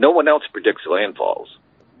 and no one else predicts landfalls.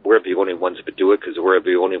 We're the only ones that do it because we're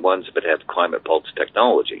the only ones that have climate pulse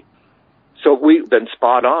technology. So we've been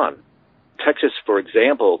spot on. Texas, for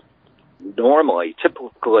example,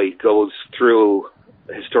 typically goes through,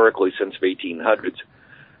 historically since the 1800s,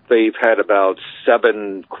 they've had about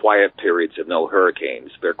 7 quiet periods of no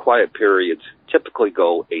hurricanes. Their quiet periods typically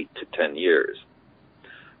go 8 to 10 years.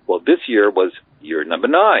 Well, this year was year number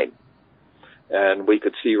 9. And we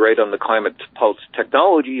could see right on the climate pulse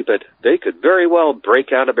technology that they could very well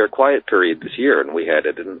break out of their quiet period this year, and we had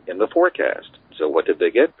it in the forecast. So what did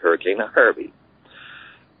they get? Hurricane Harvey.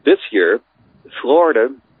 This year,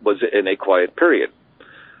 Florida was in a quiet period.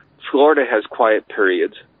 Florida has quiet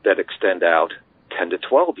periods that extend out 10 to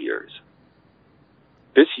 12 years.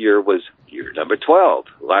 This year was year number 12.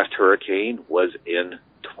 Last hurricane was in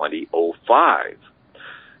 2005.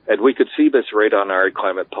 And we could see this right on our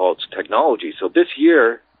climate pulse technology. So this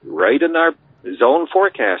year, right in our zone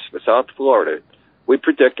forecast for South Florida, we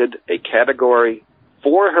predicted a Category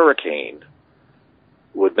 4 hurricane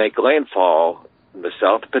would make landfall in the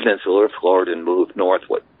South Peninsula of Florida and move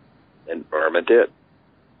northward. And Irma did.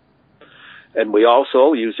 And we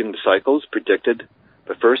also, using the cycles, predicted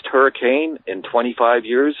the first hurricane in 25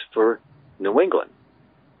 years for New England.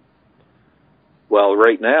 Well,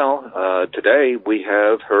 right now, today, we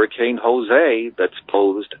have Hurricane Jose that's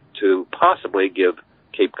posed to possibly give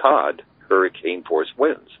Cape Cod hurricane force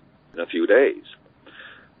winds in a few days.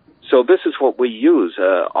 So this is what we use,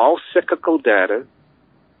 all cyclical data.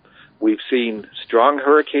 We've seen strong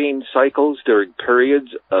hurricane cycles during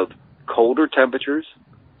periods of colder temperatures.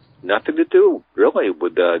 Nothing to do, really,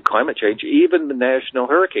 with climate change. Even the National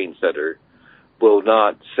Hurricane Center will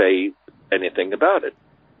not say anything about it.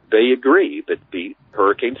 They agree that the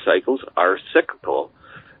hurricane cycles are cyclical,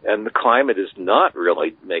 and the climate is not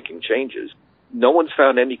really making changes. No one's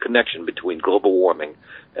found any connection between global warming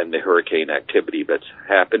and the hurricane activity that's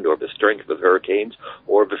happened, or the strength of hurricanes,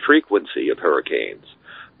 or the frequency of hurricanes.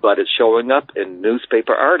 But it's showing up in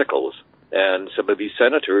newspaper articles, and some of these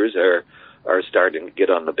senators are starting to get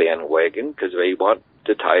on the bandwagon because they want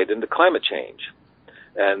to tie it into climate change.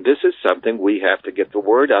 And this is something we have to get the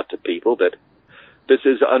word out to people that this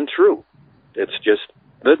is untrue. It's just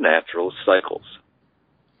the natural cycles.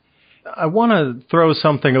 I want to throw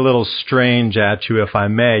something a little strange at you, if I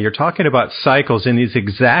may. You're talking about cycles, and these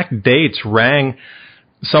exact dates rang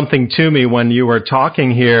something to me when you were talking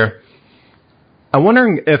here. I'm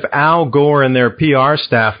wondering if Al Gore and their PR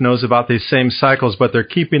staff knows about these same cycles, but they're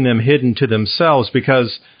keeping them hidden to themselves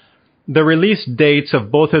because the release dates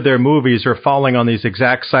of both of their movies are falling on these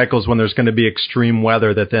exact cycles when there's going to be extreme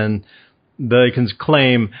weather that then they can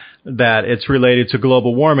claim that it's related to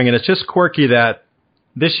global warming. And it's just quirky that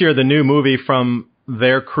this year the new movie from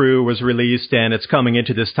their crew was released, and it's coming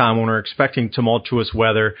into this time when we're expecting tumultuous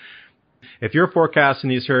weather. If you're forecasting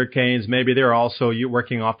these hurricanes, maybe they're also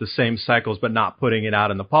working off the same cycles but not putting it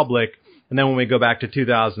out in the public. And then when we go back to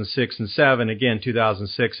 2006 and 2007, again,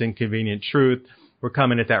 2006, Inconvenient Truth, we're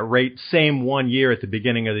coming at that rate, same 1 year at the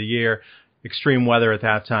beginning of the year, extreme weather at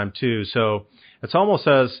that time too. So it's almost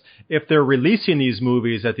as if they're releasing these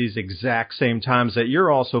movies at these exact same times that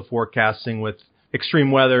you're also forecasting with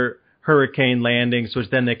extreme weather, hurricane landings, which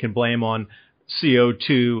then they can blame on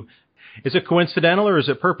CO2. Is it coincidental or is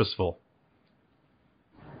it purposeful?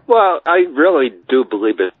 Well, I really do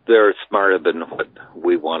believe that they're smarter than what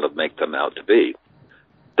we want to make them out to be.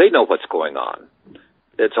 They know what's going on.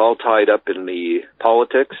 It's all tied up in the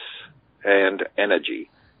politics and energy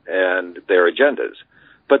and their agendas.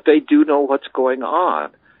 But they do know what's going on.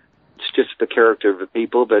 It's just the character of the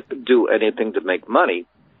people that do anything to make money.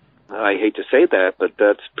 I hate to say that, but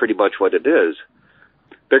that's pretty much what it is.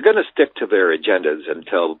 They're going to stick to their agendas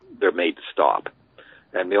until they're made to stop.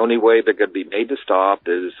 And the only way they're going to be made to stop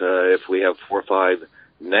is if we have 4 or 5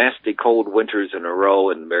 nasty cold winters in a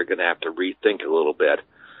row, and they're going to have to rethink a little bit.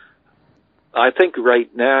 I think right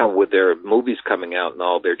now with their movies coming out and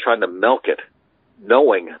all, they're trying to milk it,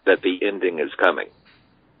 knowing that the ending is coming.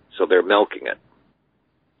 So they're milking it.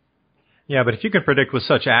 Yeah, but if you can predict with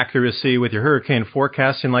such accuracy with your hurricane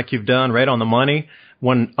forecasting like you've done, right on the money,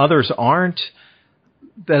 when others aren't,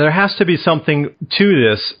 there has to be something to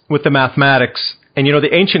this with the mathematics. And, you know,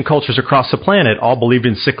 the ancient cultures across the planet all believed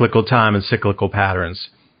in cyclical time and cyclical patterns.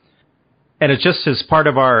 And it's just as part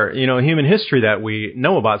of our, human history that we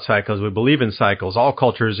know about cycles. We believe in cycles. All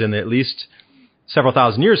cultures in at least several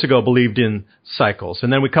thousand years ago believed in cycles.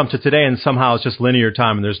 And then we come to today and somehow it's just linear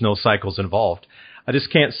time and there's no cycles involved. I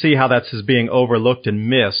just can't see how that's being overlooked and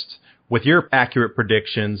missed with your accurate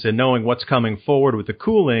predictions and knowing what's coming forward with the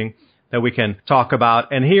cooling that we can talk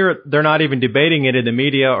about. And here, they're not even debating it in the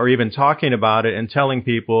media or even talking about it and telling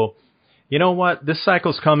people, you know what, this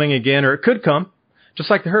cycle's coming again, or it could come.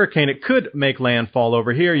 Just like the hurricane, it could make landfall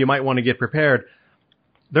over here. You might want to get prepared.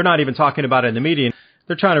 They're not even talking about it in the media.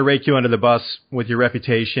 They're trying to rake you under the bus with your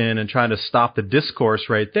reputation and trying to stop the discourse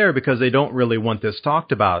right there because they don't really want this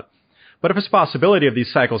talked about. But if it's a possibility of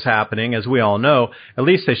these cycles happening, as we all know, at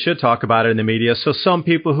least they should talk about it in the media. So some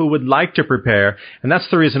people who would like to prepare, and that's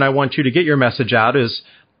the reason I want you to get your message out, is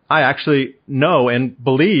I actually know and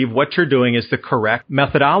believe what you're doing is the correct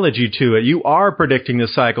methodology to it. You are predicting the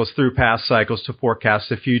cycles through past cycles to forecast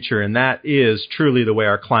the future, and that is truly the way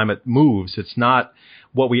our climate moves. It's not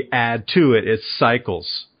what we add to it, it's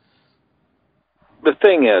cycles. The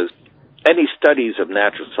thing is, any studies of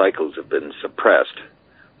natural cycles have been suppressed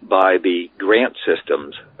by the grant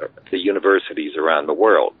systems, the universities around the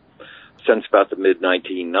world. Since about the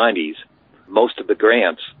mid-1990s, most of the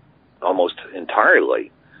grants, almost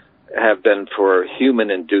entirely, have been for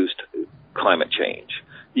human-induced climate change.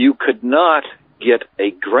 You could not get a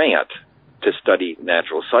grant to study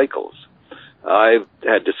natural cycles. I've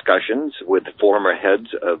had discussions with former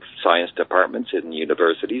heads of science departments in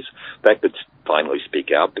universities that could finally speak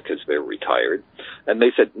out because they're retired, and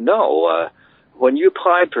they said, no, when you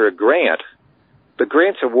apply for a grant, the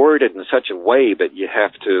grants are worded in such a way that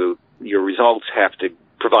your results have to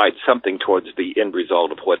provide something towards the end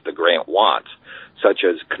result of what the grant wants, such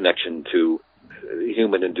as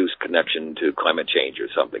human-induced connection to climate change or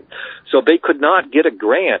something. So they could not get a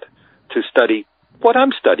grant to study what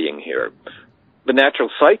I'm studying here. The natural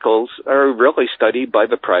cycles are really studied by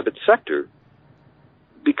the private sector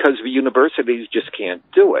because the universities just can't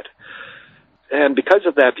do it. And because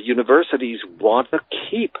of that, the universities want to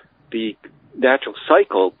keep the natural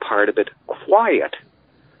cycle part of it quiet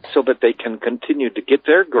so that they can continue to get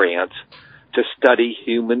their grants to study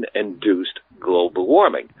human-induced global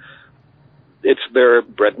warming. It's their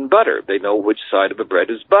bread and butter. They know which side of the bread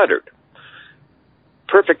is buttered.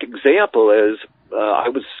 Perfect example is I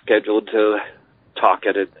was scheduled to talk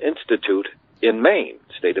at an institute in Maine,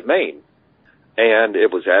 state of Maine. And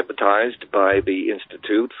it was advertised by the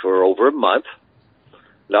institute for over a month.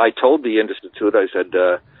 Now, I told the institute, I said,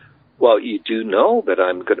 well, you do know that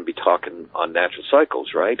I'm going to be talking on natural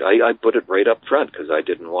cycles, right? I put it right up front because I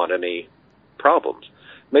didn't want any problems.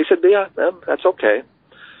 And they said, yeah, that's okay.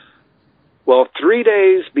 Well, 3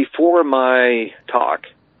 days before my talk,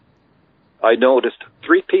 I noticed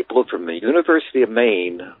 3 people from the University of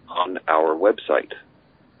Maine on our website.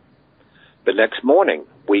 The next morning,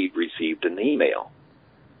 we received an email.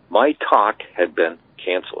 My talk had been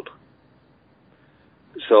canceled.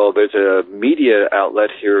 So there's a media outlet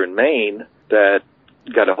here in Maine that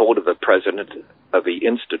got a hold of the president of the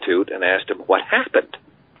institute and asked him what happened.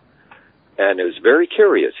 And it was very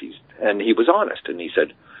curious. And he was honest. And he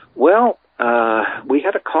said, well, we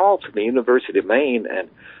had a call from the University of Maine, and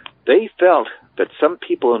they felt that some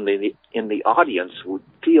people in the audience would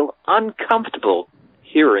feel uncomfortable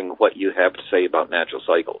hearing what you have to say about natural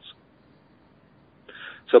cycles.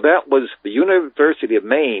 So that was the University of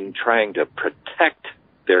Maine trying to protect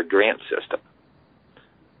their grant system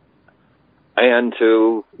and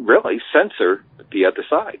to really censor the other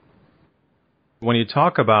side. When you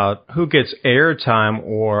talk about who gets airtime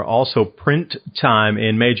or also print time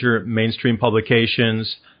in major mainstream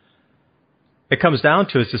publications, it comes down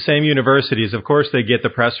to it's the same universities. Of course, they get the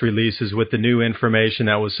press releases with the new information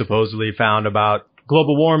that was supposedly found about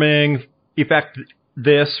global warming effect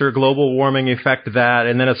this or global warming effect that,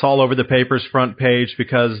 and then it's all over the paper's front page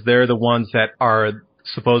because they're the ones that are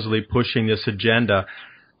supposedly pushing this agenda.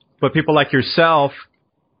 But people like yourself,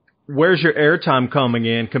 where's your airtime coming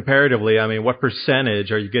in comparatively? I mean, what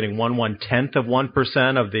percentage? Are you getting 1/110th of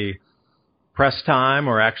 1% of the press time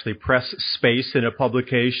or actually press space in a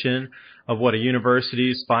publication of what a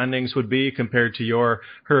university's findings would be compared to your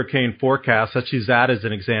hurricane forecast? Let's use that as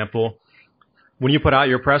an example. When you put out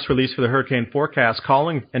your press release for the hurricane forecast,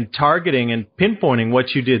 calling and targeting and pinpointing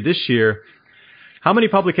what you did this year, how many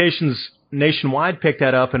publications nationwide picked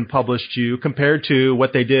that up and published you compared to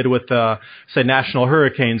what they did with, say, National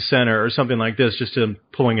Hurricane Center or something like this, just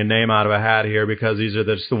pulling a name out of a hat here because these are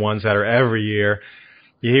just the ones that are every year.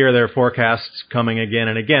 You hear their forecasts coming again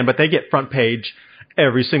and again, but they get front page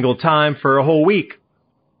every single time for a whole week.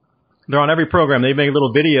 They're on every program. They make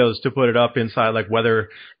little videos to put it up inside like Weather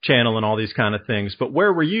Channel and all these kind of things. But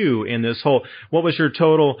where were you in this whole, what was your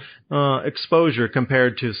total exposure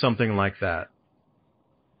compared to something like that?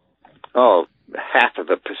 Oh,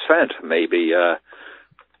 0.5%, maybe.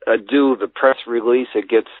 Do the press release, it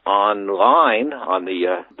gets online on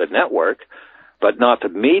the network, but not the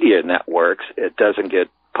media networks. It doesn't get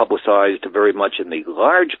publicized very much in the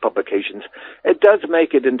large publications. It does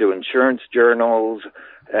make it into insurance journals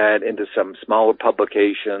and into some smaller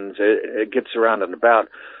publications. It gets around and about,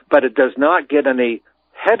 but it does not get any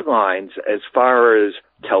headlines as far as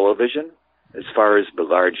television, as far as the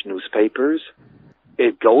large newspapers.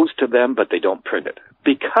 It goes to them, but they don't print it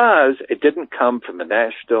because it didn't come from the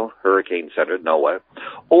National Hurricane Center, NOAA,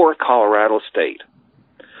 or Colorado State.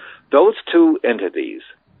 Those two entities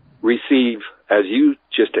receive, as you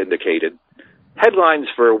just indicated, headlines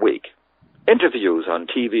for a week, interviews on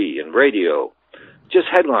TV and radio, just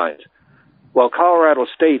headlines. Well, Colorado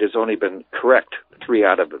State has only been correct 3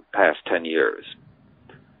 out of the past 10 years.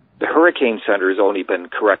 The Hurricane Center has only been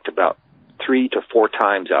correct about 3 to 4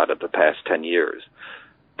 times out of the past 10 years.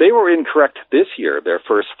 They were incorrect this year. Their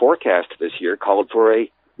first forecast this year called for a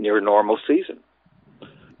near normal season.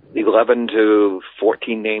 11 to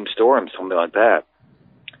 14 named storms, something like that.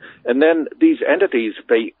 And then these entities,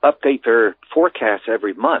 they update their forecasts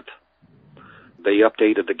every month. They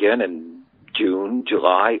update it again in June,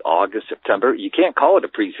 July, August, September. You can't call it a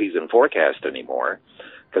preseason forecast anymore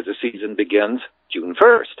because the season begins June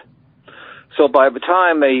 1st. So by the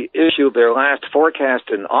time they issue their last forecast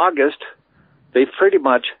in August, they pretty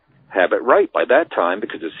much have it right by that time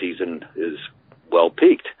because the season is well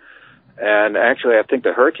peaked. And actually, I think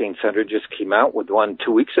the Hurricane Center just came out with one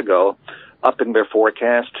 2 weeks ago, upping their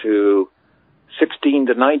forecast to 16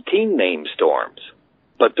 to 19 named storms.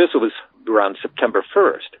 But this was around September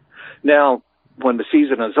 1st. Now, when the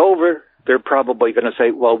season is over, they're probably going to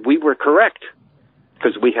say, well, we were correct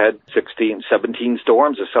because we had 16, 17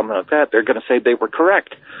 storms or something like that. They're going to say they were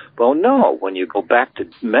correct. Well, no, when you go back to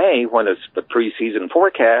May, when it's the preseason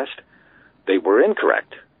forecast, they were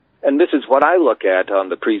incorrect. And this is what I look at on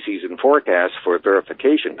the preseason forecast for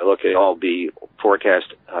verification. I look at all the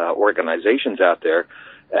forecast organizations out there,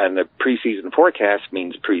 and the preseason forecast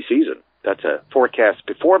means preseason. That's a forecast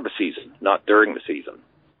before the season, not during the season.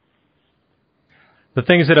 The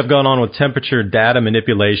things that have gone on with temperature data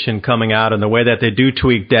manipulation coming out and the way that they do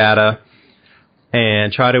tweak data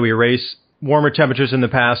and try to erase warmer temperatures in the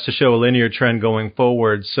past to show a linear trend going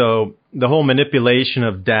forward. So the whole manipulation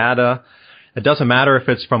of data, it doesn't matter if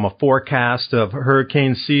it's from a forecast of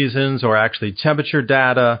hurricane seasons or actually temperature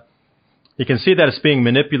data. You can see that it's being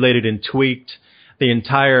manipulated and tweaked, the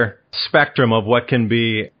entire spectrum of what can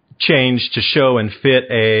be changed to show and fit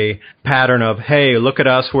a pattern of, hey, look at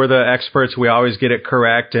us, we're the experts, we always get it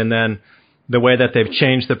correct, and then the way that they've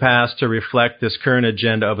changed the past to reflect this current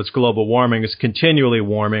agenda of its global warming is continually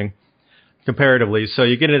warming comparatively. So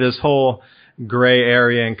you get into this whole gray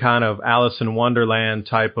area and kind of Alice in Wonderland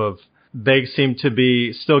type of, they seem to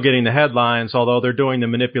be still getting the headlines, although they're doing the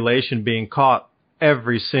manipulation, being caught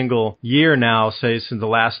every single year now, say since the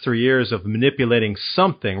last 3 years of manipulating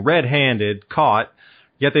something, red-handed, caught,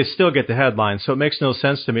 yet they still get the headlines. So it makes no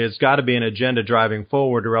sense to me. It's got to be an agenda driving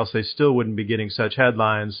forward, or else they still wouldn't be getting such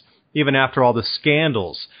headlines, even after all the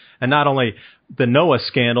scandals. And not only the NOAA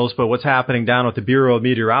scandals, but what's happening down with the Bureau of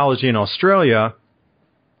Meteorology in Australia.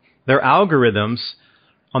 Their algorithms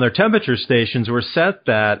on their temperature stations were set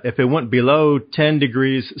that if it went below 10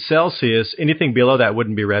 degrees Celsius, anything below that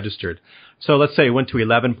wouldn't be registered. So let's say it went to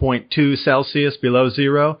 11.2 Celsius below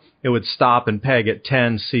zero, it would stop and peg at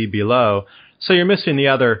 10 C below. So you're missing the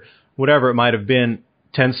other, whatever it might have been,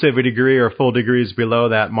 10th of a degree or full degrees below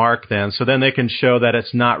that mark then. So then they can show that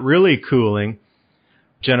it's not really cooling.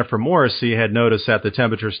 Jennifer Morrissey had noticed that the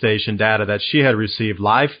temperature station data that she had received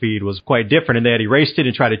live feed was quite different, and they had erased it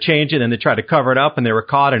and tried to change it, and they tried to cover it up, and they were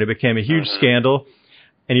caught, and it became a huge scandal.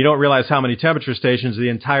 And you don't realize how many temperature stations, the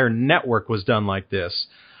entire network was done like this.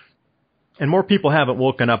 And more people haven't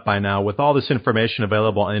woken up by now with all this information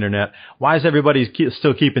available on the internet. Why is everybody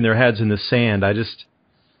still keeping their heads in the sand?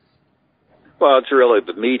 Well, it's really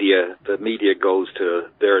the media. The media goes to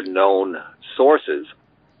their known sources.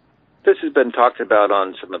 This has been talked about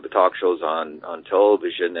on some of the talk shows on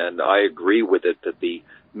television, and I agree with it that the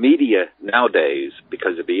media nowadays,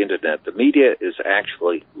 because of the internet, the media is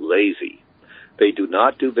actually lazy. They do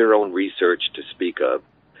not do their own research to speak of.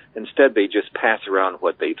 Instead, they just pass around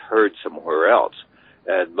what they've heard somewhere else,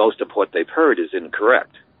 and most of what they've heard is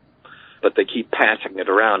incorrect. But they keep passing it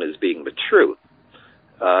around as being the truth.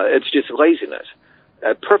 It's just laziness.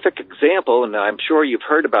 A perfect example, and I'm sure you've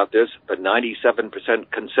heard about this, the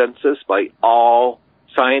 97% consensus by all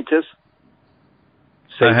scientists.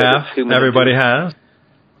 I have. Everybody has.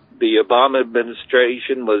 The Obama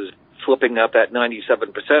administration was flipping up that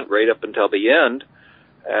 97% right up until the end.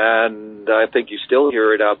 And I think you still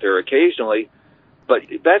hear it out there occasionally. But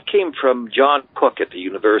that came from John Cook at the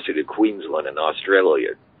University of Queensland in Australia.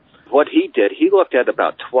 What he did, he looked at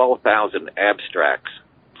about 12,000 abstracts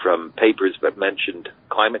from papers that mentioned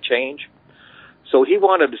climate change. So he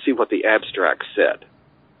wanted to see what the abstracts said.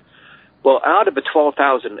 Well, out of the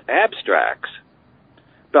 12,000 abstracts,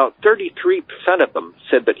 about 33% of them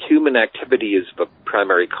said that human activity is the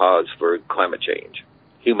primary cause for climate change.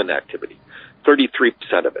 Human activity.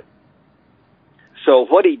 33% of it. So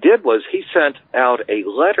what he did was he sent out a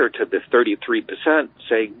letter to the 33%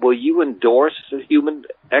 saying, will you endorse the human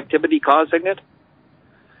activity causing it?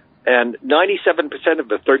 And 97% of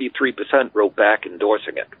the 33% wrote back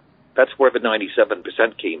endorsing it. That's where the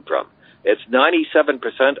 97% came from. It's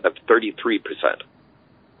 97% of 33%.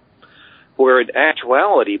 Where in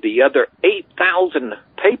actuality, the other 8,000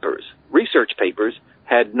 papers, research papers,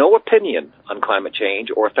 had no opinion on climate change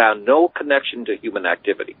or found no connection to human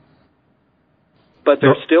activity. But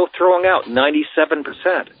they're still throwing out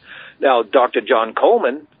 97%. Now, Dr. John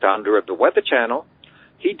Coleman, founder of the Weather Channel,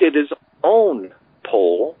 he did his own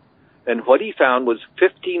poll, and what he found was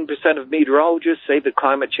 15% of meteorologists say that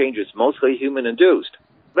climate change is mostly human-induced.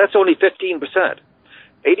 That's only 15%.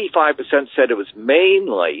 85% said it was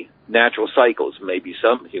mainly natural cycles, maybe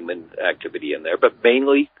some human activity in there, but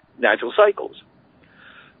mainly natural cycles.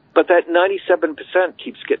 But that 97%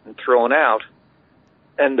 keeps getting thrown out,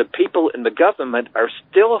 and the people in the government are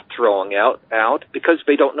still throwing out because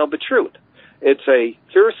they don't know the truth. It's a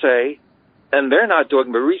hearsay, and they're not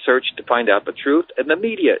doing the research to find out the truth, and the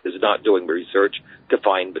media is not doing the research to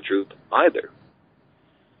find the truth either.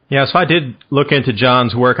 Yeah, so I did look into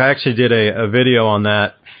John's work. I actually did a video on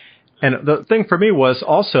that. And the thing for me was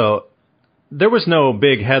also, there was no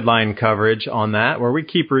big headline coverage on that, where we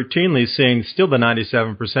keep routinely seeing still the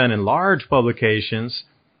 97% in large publications.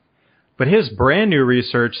 But his brand new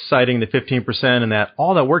research citing the 15% and that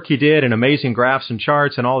all that work he did and amazing graphs and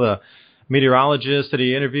charts and all the meteorologists that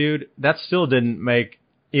he interviewed, that still didn't make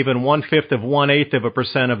even 1/5 of 1/8 of a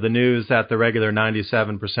percent of the news that the regular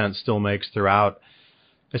 97% still makes throughout.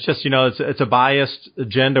 It's just, it's a biased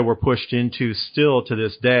agenda we're pushed into still to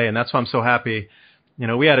this day. And that's why I'm so happy,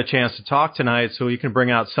 we had a chance to talk tonight so you can bring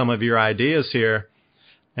out some of your ideas here.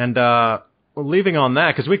 And leaving on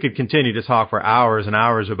that, because we could continue to talk for hours and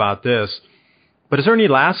hours about this. But is there any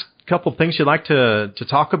last couple things you'd like to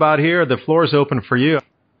talk about here? The floor is open for you.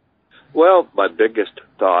 Well, my biggest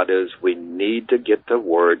thought is we need to get the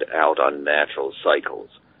word out on natural cycles.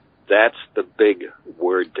 That's the big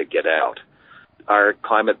word to get out. Our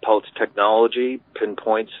Climate Pulse technology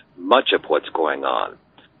pinpoints much of what's going on.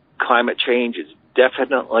 Climate change is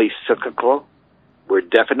definitely cyclical. We're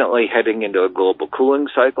definitely heading into a global cooling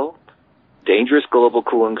cycle, dangerous global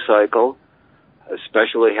cooling cycle,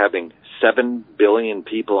 especially having 7 billion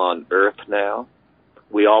people on Earth now.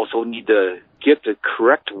 We also need to get the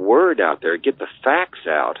correct word out there, get the facts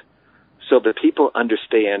out so that people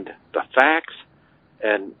understand the facts,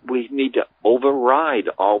 and we need to override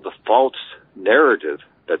all the false narrative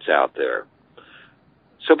that's out there.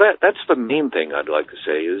 So that's the main thing I'd like to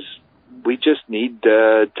say is we just need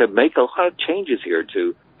to make a lot of changes here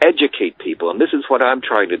to educate people. And this is what I'm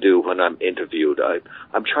trying to do when I'm interviewed.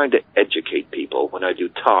 I'm trying to educate people when I do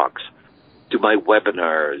talks, do my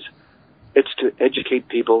webinars. It's to educate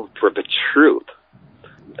people for the truth.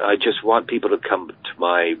 I just want people to come to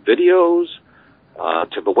my videos,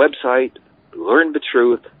 to the website, learn the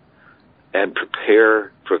truth, and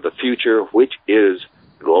prepare for the future, which is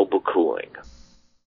global cooling.